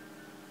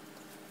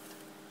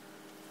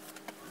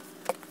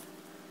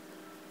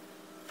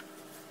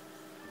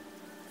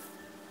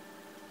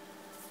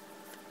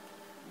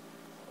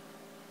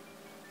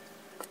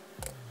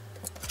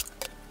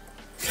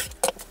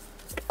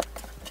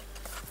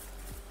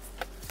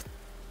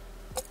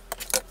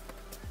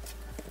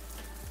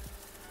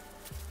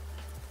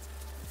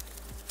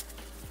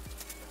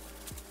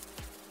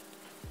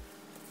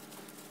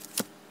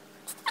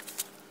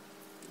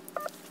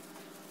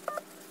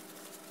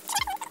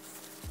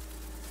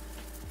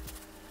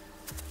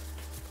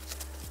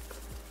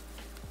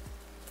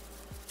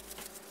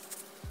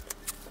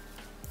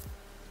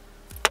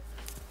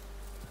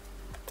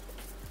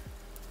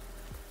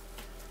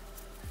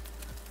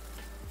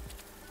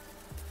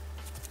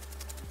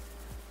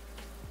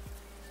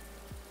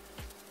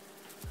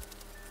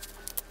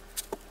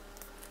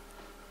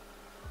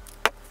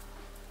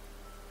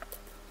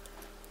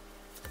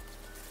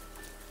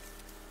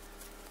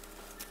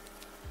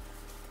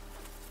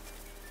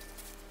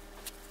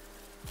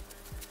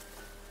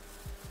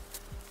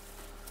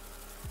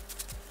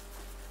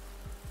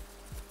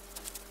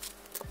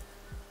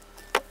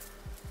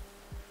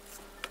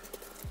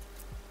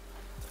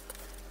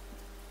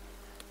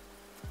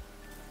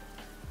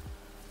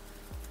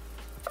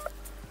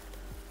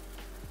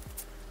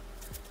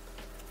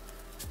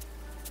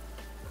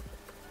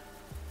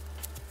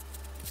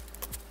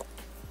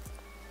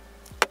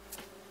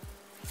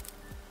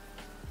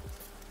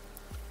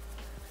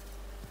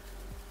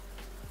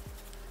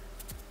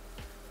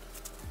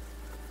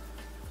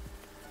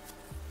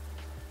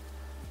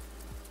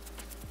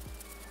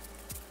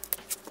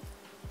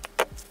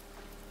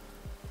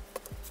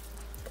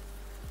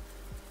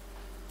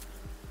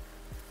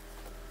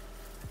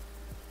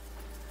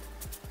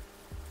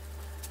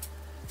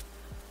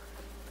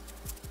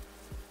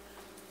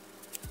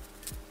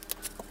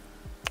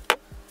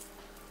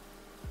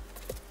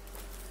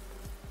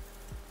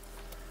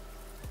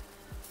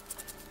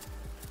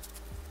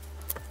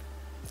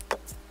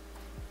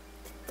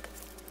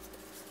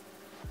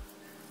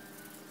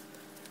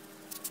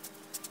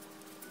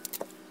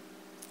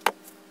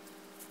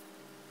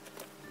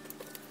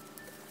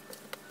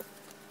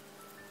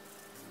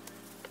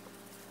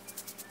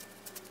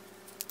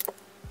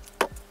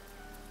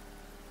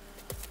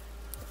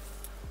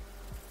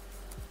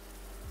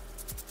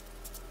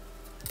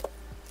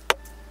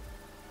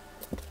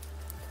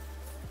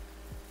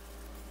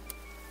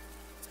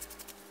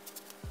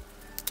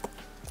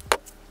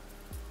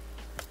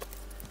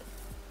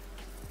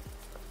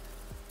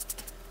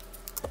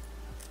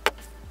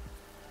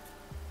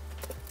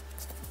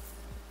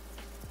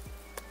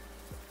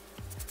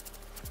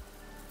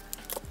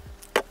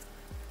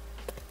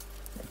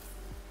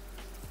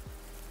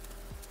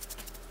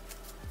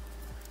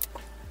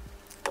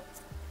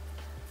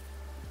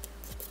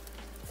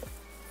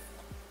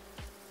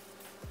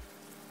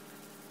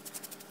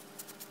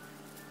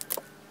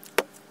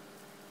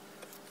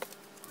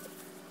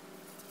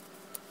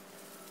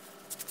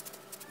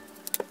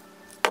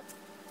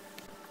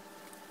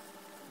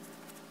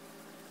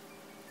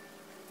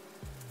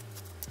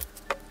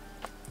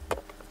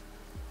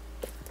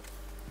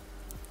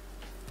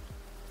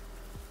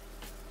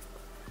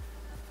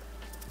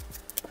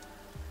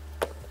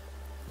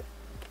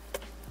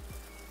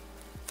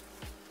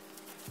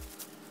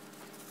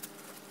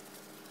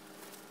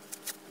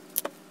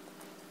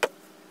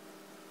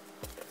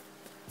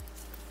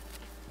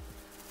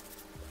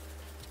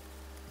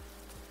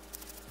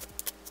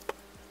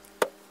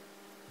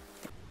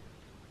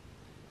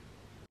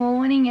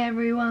 morning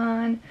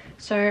everyone.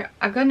 So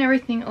I've gotten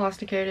everything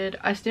elasticated.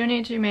 I still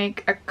need to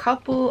make a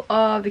couple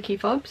of the key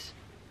fobs,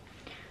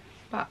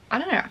 but I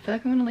don't know, I feel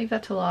like I'm gonna leave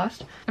that to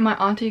last. And my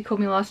auntie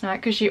called me last night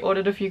because she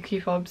ordered a few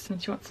key fobs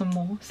and she wants some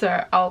more,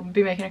 so I'll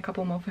be making a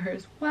couple more for her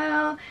as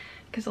well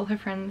because all her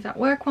friends at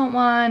work want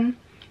one.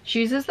 She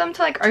uses them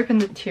to like open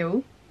the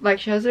till, like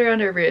she has it around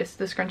her wrist,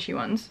 the scrunchy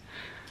ones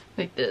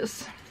like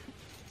this,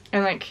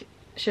 and like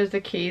she has the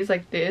keys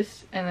like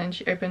this and then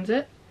she opens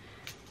it.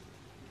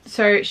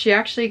 So she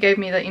actually gave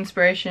me the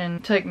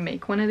inspiration to like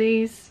make one of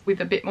these with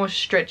a bit more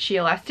stretchy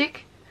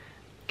elastic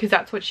because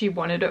that's what she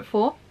wanted it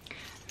for.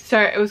 So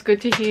it was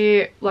good to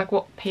hear like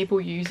what people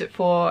use it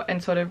for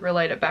and sort of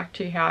relate it back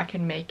to how I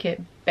can make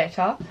it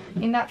better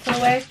in that sort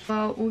of way.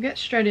 Well, we'll get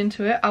straight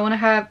into it. I want to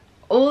have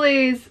all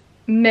these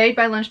made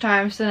by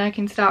lunchtime so then I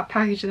can start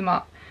packaging them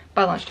up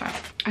by lunchtime.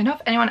 I don't know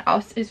if anyone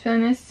else is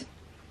feeling this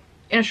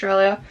in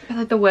Australia. I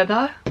like the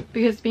weather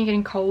because it's been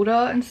getting colder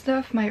and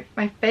stuff. My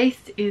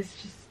face is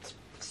just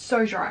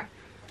so dry.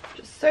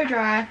 Just so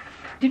dry.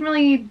 Didn't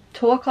really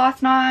talk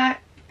last night,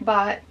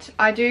 but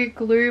I do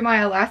glue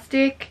my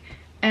elastic,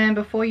 and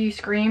before you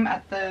scream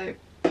at the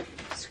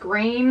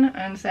screen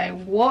and say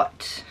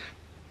what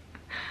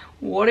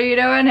are you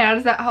doing, how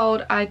does that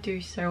hold, I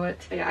do sew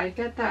it. But yeah, I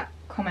get that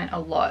comment a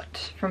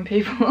lot from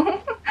people.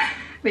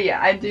 But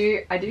yeah, I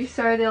do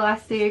sew the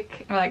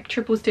elastic, or like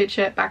triple stitch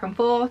it back and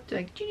forth,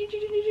 like,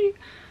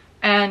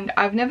 and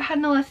I've never had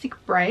an elastic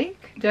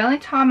break. The only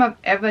time I've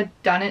ever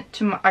done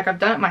it I've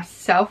done it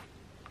myself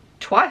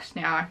twice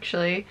now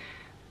actually,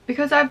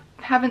 because I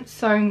haven't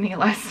sewn the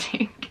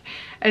elastic.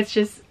 It's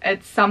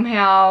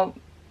somehow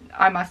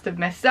I must have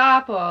messed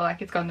up, or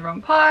like it's gone in the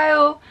wrong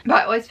pile. But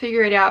I always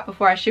figure it out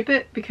before I ship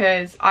it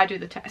because I do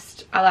the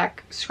test. I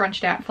like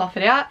scrunch it out, fluff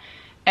it out,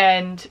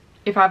 and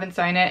if I haven't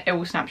sewn it, it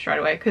will snap straight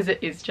away because it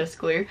is just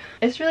glue.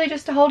 It's really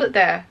just to hold it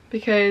there,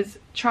 because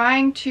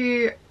trying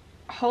to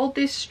hold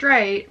this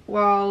straight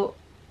while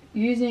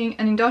using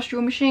an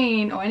industrial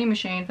machine, or any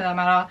machine for that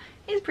matter,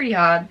 is pretty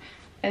hard.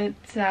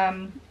 It's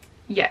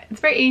yeah, it's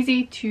very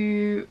easy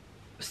to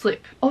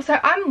slip. Also,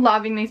 I'm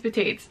loving these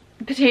petites.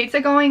 Petites are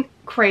going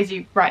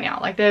crazy right now.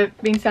 Like, they've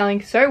been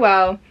selling so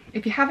well.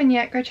 If you haven't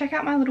yet, go check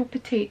out my little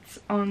petites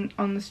on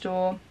the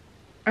store.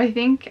 I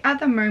think at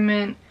the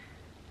moment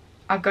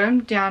I've got them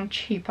down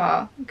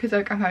cheaper because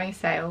like I'm having a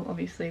sale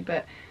obviously,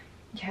 but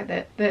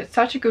yeah, they're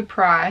such a good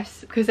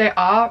price because they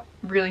are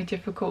really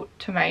difficult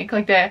to make.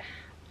 Like, they're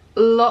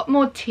a lot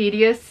more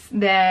tedious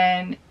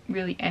than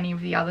really any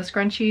of the other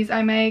scrunchies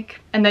I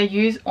make, and they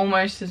use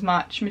almost as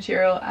much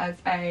material as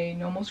a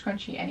normal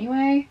scrunchie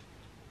anyway.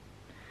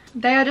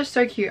 They are just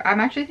so cute. I'm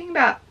actually thinking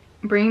about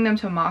bringing them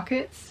to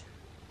markets.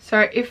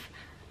 So if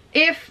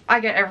I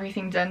get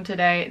everything done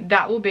today,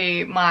 that will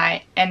be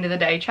my end of the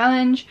day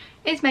challenge,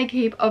 is make a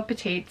heap of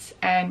petites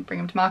and bring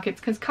them to markets.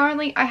 Because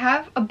currently I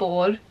have a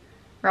board,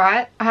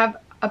 right? I have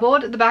a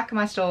board at the back of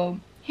my stall.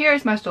 Here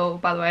is my stall,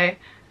 by the way.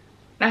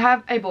 I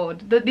have a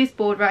board, this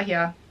board right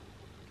here,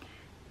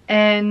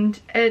 and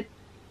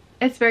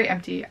it's very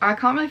empty. I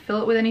can't really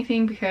fill it with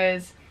anything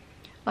because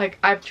like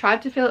I've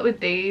tried to fill it with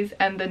these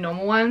and the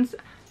normal ones,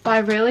 but I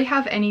rarely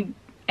have any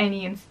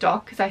in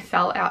stock because I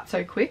sell out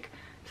so quick.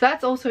 So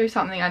that's also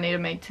something I need to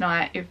make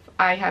tonight if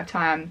I have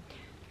time,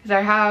 because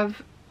I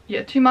have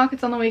 2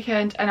 markets on the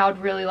weekend and I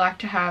would really like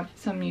to have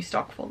some new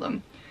stock for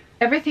them.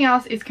 Everything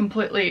else is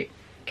completely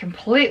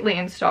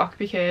in stock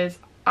because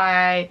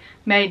I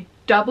made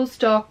double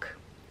stock.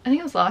 I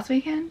think it was last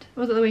weekend.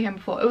 Or was it the weekend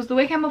before? It was the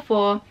weekend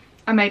before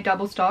I made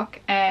double stock,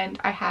 and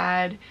I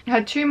had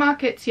 2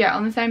 markets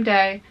on the same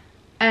day,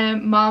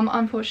 and Mum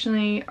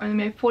unfortunately only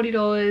made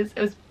 $40.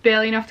 It was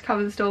barely enough to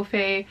cover the stall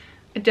fee.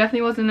 It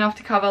definitely wasn't enough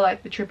to cover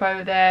like the trip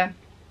over there,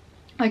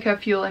 like her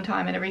fuel and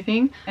time and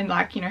everything, and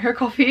like, you know, her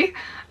coffee.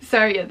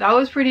 So yeah, that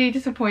was pretty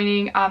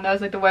disappointing. That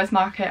was like the worst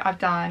market I've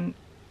done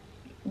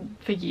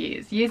for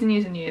years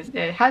and years.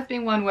 There has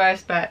been one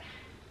worse, but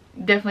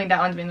definitely that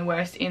one's been the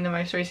worst in the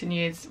most recent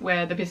years,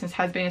 where the business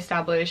has been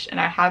established and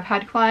I have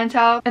had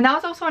clientele. And that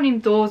was also an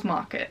indoors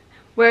market,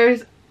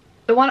 whereas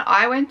the one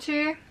I went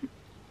to,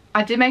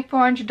 I did make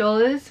 $400,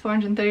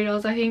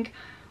 $430 I think,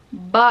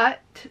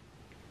 but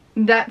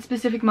that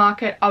specific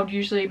market I would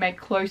usually make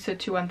closer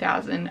to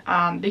 1,000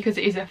 because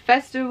it is a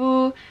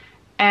festival,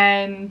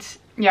 and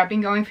yeah, I've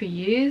been going for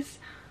years.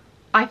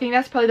 I think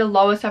that's probably the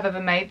lowest I've ever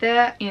made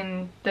there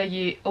in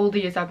all the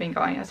years I've been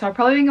going. So I've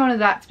probably been going to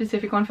that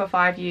specific one for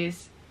 5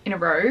 years in a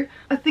row.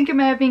 I think it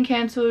may have been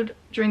cancelled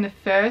during the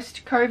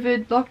first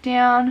COVID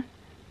lockdown,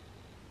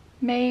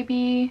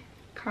 maybe,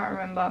 can't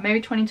remember, maybe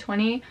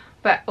 2020,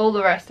 but all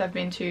the rest I've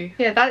been to.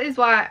 Yeah, that is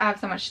why I have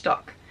so much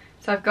stock.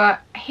 So I've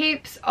got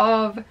heaps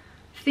of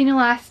thin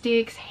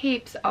elastics,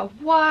 heaps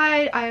of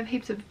wide, I have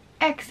heaps of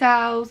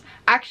XLs.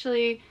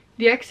 Actually,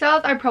 the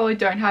XLs I probably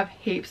don't have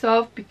heaps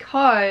of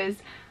because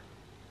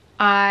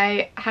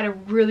I had a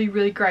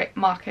really great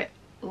market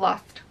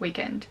last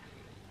weekend.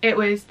 It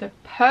was the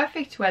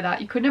perfect weather.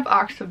 You couldn't have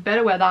asked for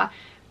better weather.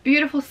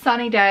 Beautiful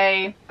sunny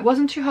day. It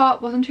wasn't too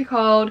hot, wasn't too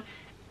cold,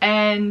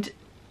 and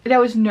there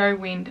was no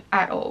wind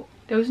at all.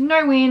 There was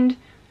no wind.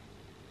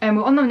 and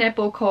we're on the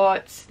netball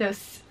courts.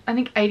 There's, I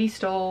think, 80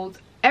 stalls.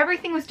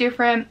 Everything was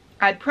different.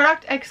 I had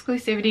product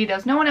exclusivity. There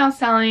was no one else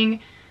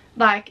selling.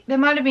 Like, there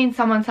might have been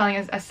someone selling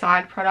as a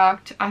side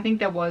product. I think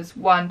there was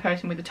one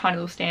person with a tiny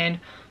little stand,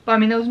 but I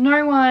mean, there was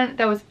no one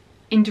that was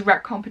in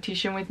direct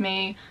competition with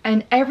me,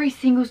 and every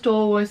single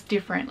stall was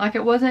different. Like,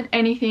 it wasn't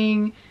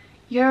anything.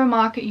 You go to a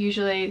market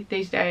usually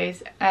these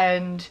days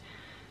and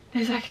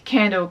there's like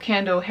candle,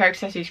 hair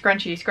accessories,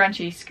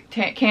 scrunchies,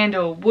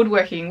 candle,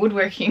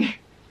 woodworking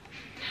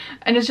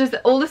and it's just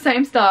all the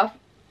same stuff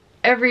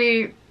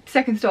every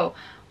second stall.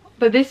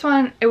 But this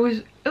one, it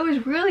was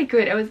really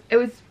good. It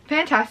was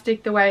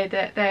fantastic the way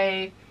that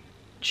they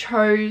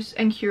chose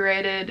and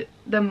curated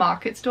the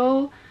market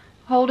stall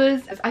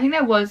holders. I think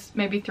there was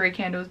maybe 3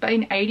 candles, but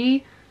in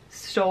 80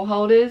 stall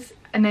holders,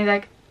 and they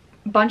like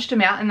bunched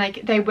them out, and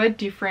like they were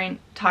different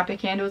type of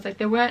candles. Like,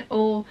 they weren't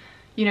all,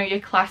 you know, your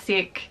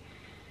classic,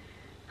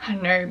 I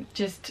don't know,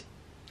 just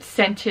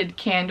scented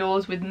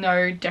candles with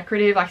no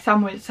decorative. Like,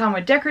 some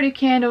were decorative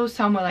candles,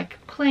 some were like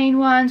plain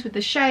ones with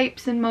the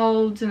shapes and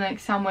molds, and like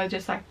some were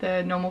just like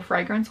the normal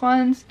fragrance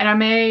ones. And I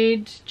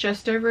made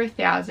just over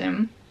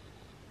 1,000,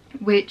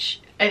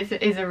 which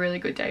is a really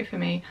good day for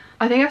me.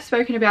 I think I've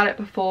spoken about it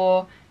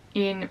before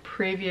in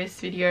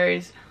previous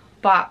videos,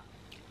 but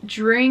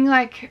during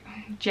like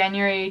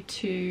January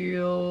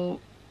to,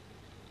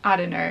 I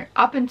don't know,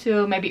 up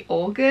until maybe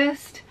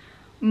August,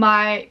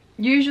 my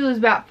usual is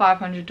about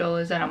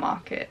 $500 at a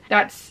market.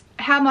 That's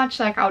how much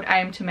like I would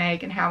aim to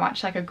make and how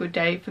much like a good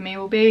day for me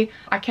will be.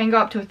 I can go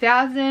up to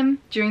 1,000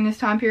 during this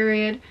time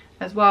period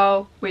as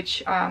well,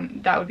 which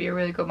that would be a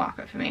really good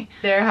market for me.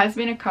 There has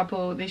been a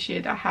couple this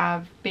year that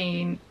have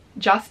been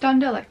just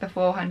under like the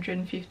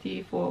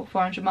 450,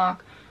 400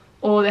 mark,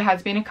 or there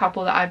has been a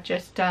couple that I've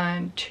just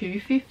done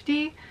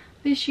 250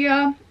 this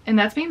year, and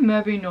that's been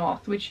Merbau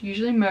North, which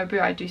usually Merbau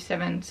I do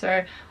 7.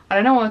 So I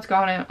don't know what's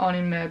going on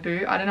in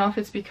Merbau. I don't know if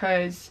it's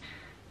because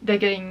they're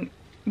getting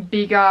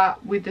bigger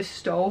with the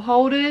stall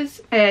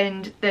holders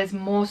and there's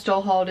more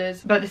stall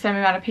holders but the same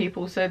amount of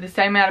people, so the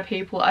same amount of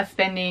people are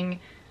spending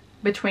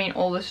between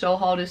all the stall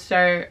holders,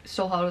 so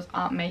stall holders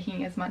aren't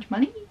making as much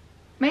money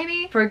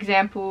maybe. For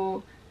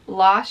example,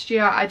 last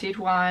year I did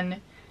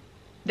one,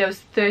 there was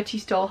 30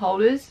 stall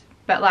holders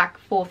but like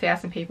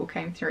 4,000 people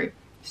came through,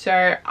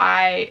 so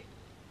I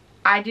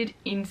did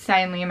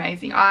insanely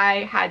amazing.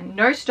 I had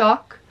no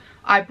stock.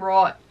 I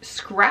brought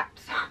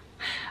scraps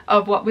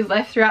of what was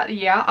left throughout the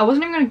year. I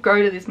wasn't even going to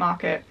go to this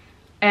market,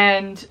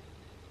 and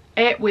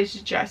it was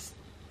just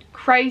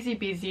crazy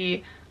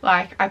busy.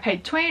 Like, I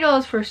paid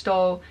 $20 for a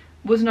stall,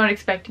 was not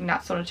expecting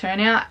that sort of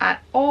turnout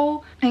at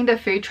all. I think the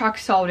food truck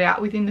sold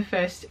out within the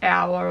first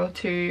hour or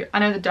two. I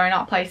know the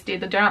donut place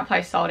did. The donut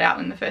place sold out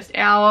in the first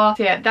hour.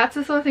 So yeah, that's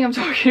the sort of thing I'm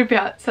talking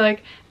about. So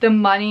like, the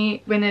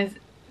money, when there's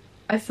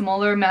a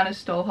smaller amount of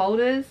stall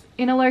holders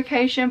in a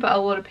location but a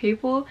lot of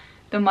people,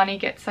 the money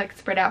gets like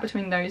spread out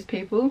between those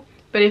people.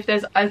 But if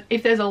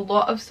there's a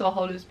lot of stall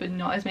holders but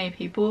not as many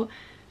people,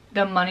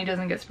 the money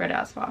doesn't get spread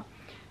out as far.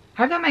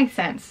 I hope that makes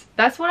sense.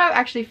 That's what I've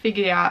actually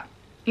figured out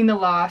in the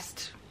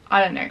last,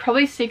 I don't know,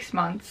 probably 6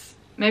 months,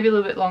 maybe a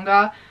little bit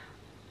longer.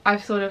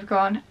 I've sort of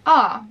gone,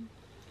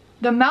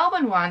 the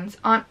Melbourne ones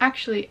aren't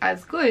actually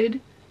as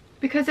good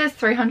because there's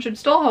 300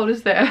 stall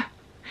holders there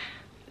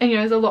and you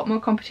know, there's a lot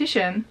more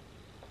competition.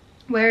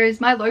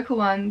 Whereas my local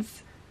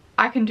ones,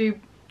 I can do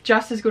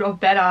just as good or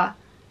better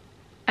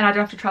and I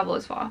don't have to travel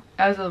as far.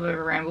 That was a little bit of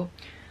a ramble.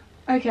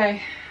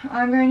 Okay,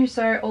 I'm going to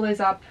sew all these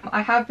up.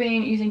 I have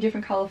been using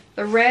different colour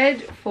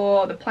thread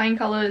for the plain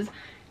colours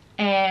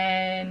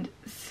and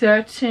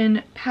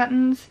certain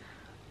patterns,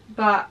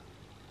 but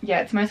yeah,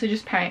 it's mostly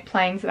just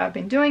plains that I've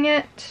been doing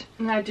it.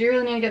 And I do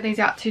really need to get these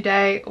out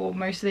today, or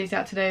most of these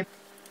out today.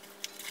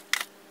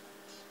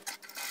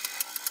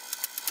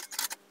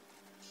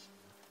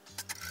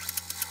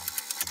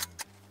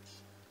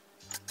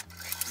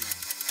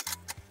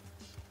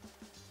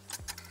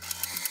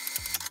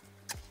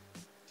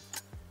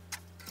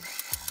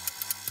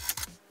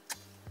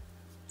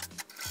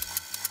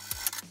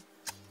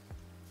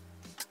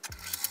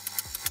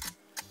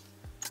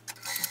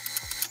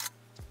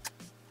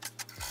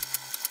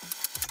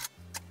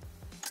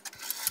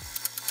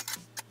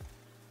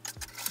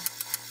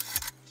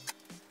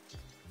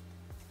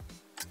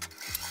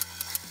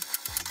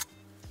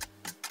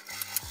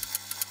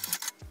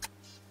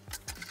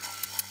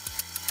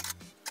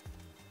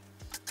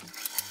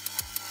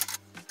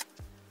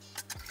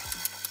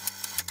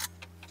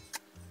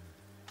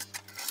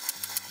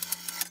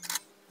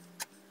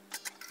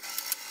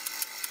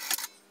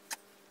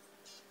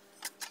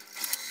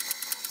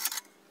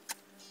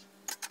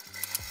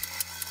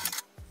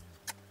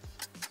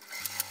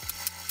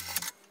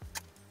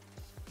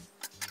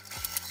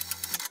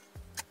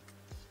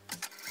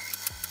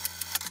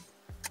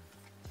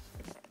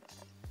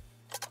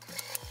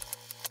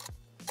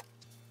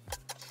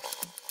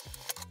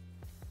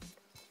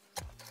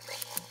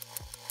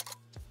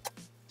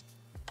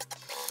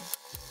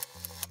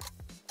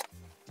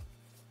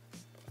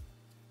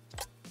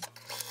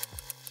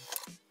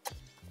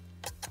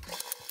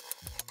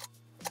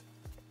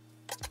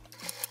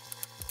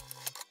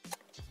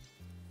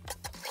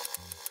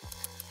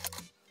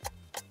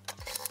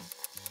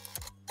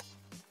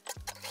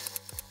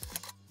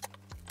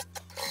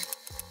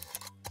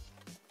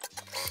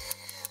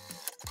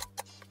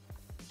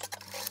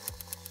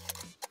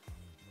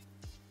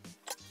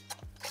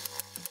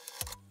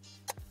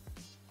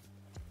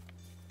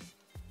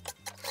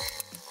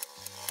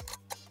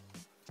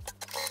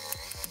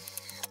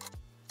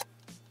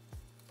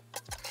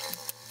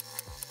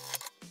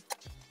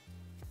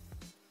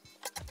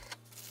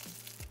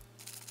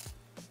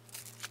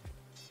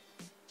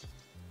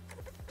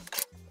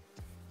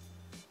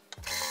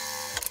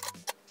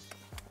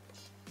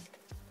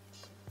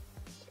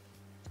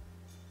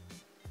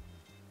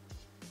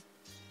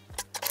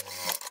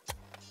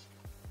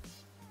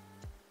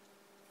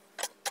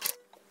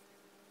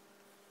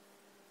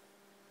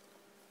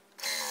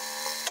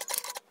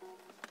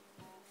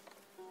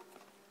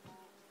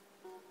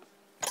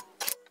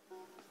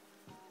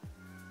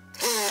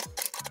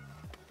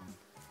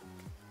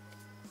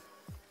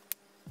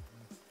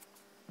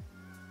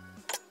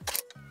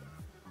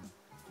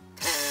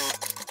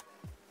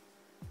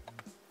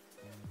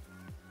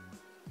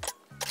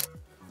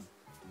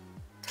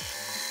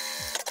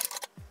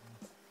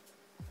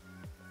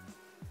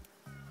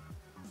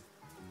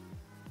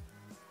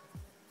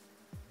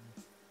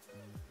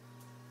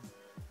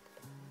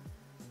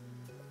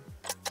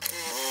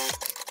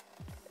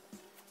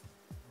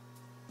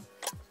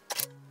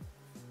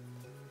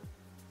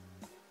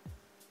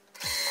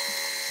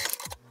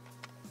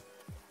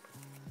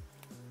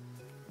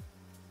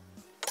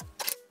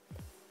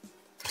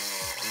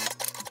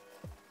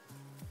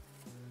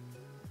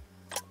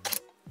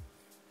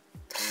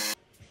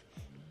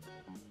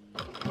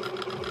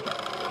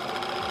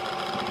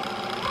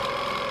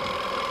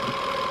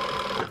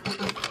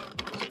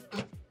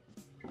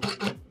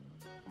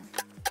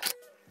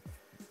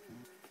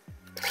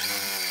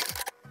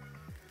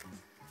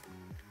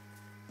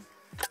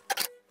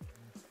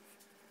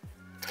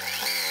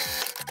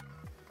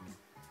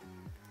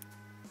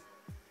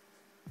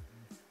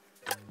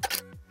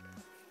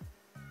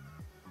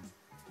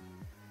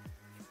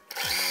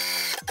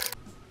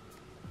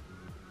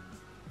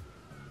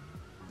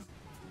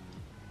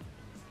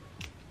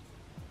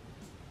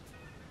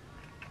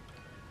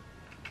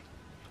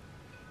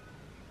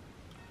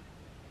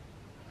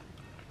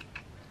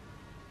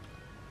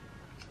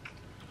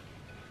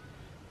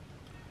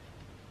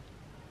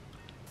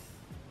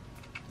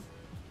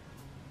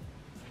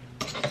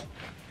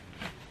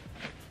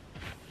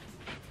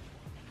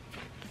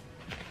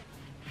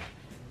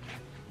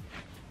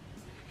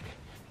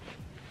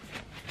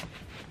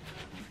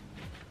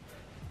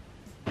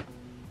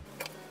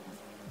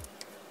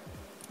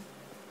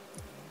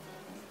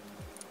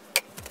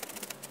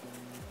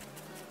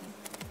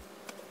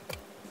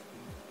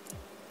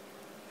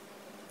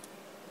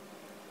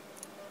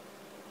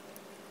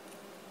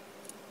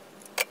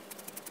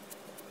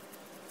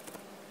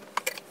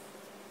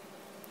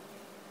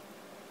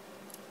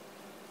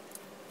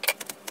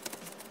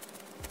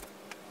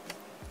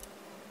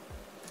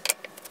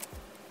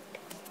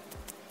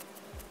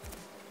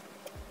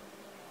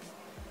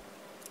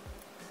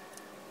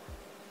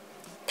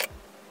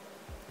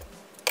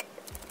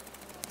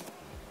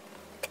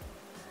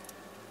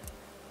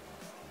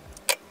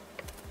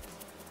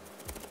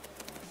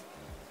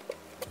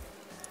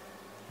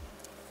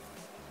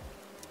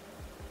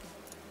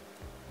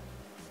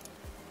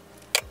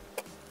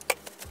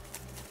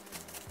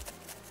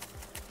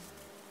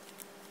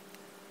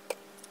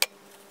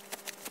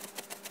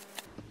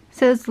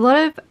 So there's a lot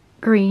of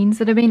greens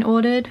that have been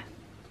ordered.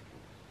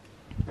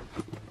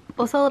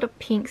 Also a lot of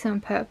pinks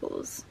and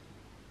purples.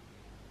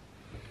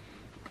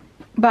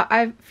 But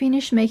I've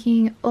finished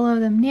making all of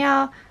them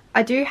now.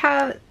 I do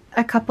have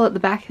a couple at the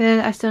back there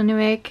that I still need to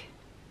make.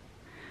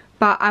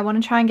 But I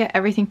want to try and get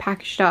everything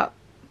packaged up.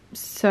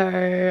 So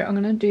I'm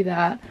going to do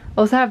that.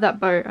 I also have that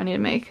boat I need to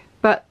make.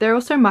 But there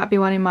also might be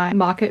one in my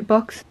market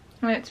box.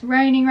 I mean, it's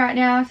raining right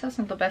now, so that's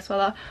not the best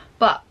weather.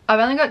 But I've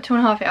only got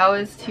 2.5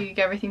 hours to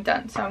get everything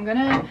done. So I'm going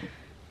to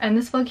end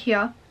this vlog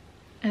here.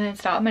 And then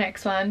start my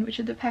next one, which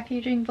is the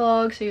packaging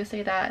vlog. So you'll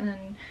see that. And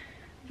then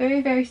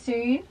very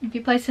soon, if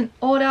you place an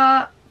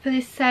order for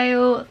this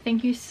sale,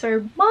 thank you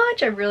so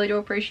much. I really do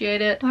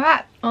appreciate it.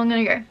 Alright, I'm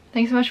gonna go.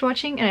 Thanks so much for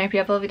watching, and I hope you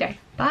have a lovely day.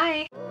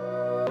 Bye!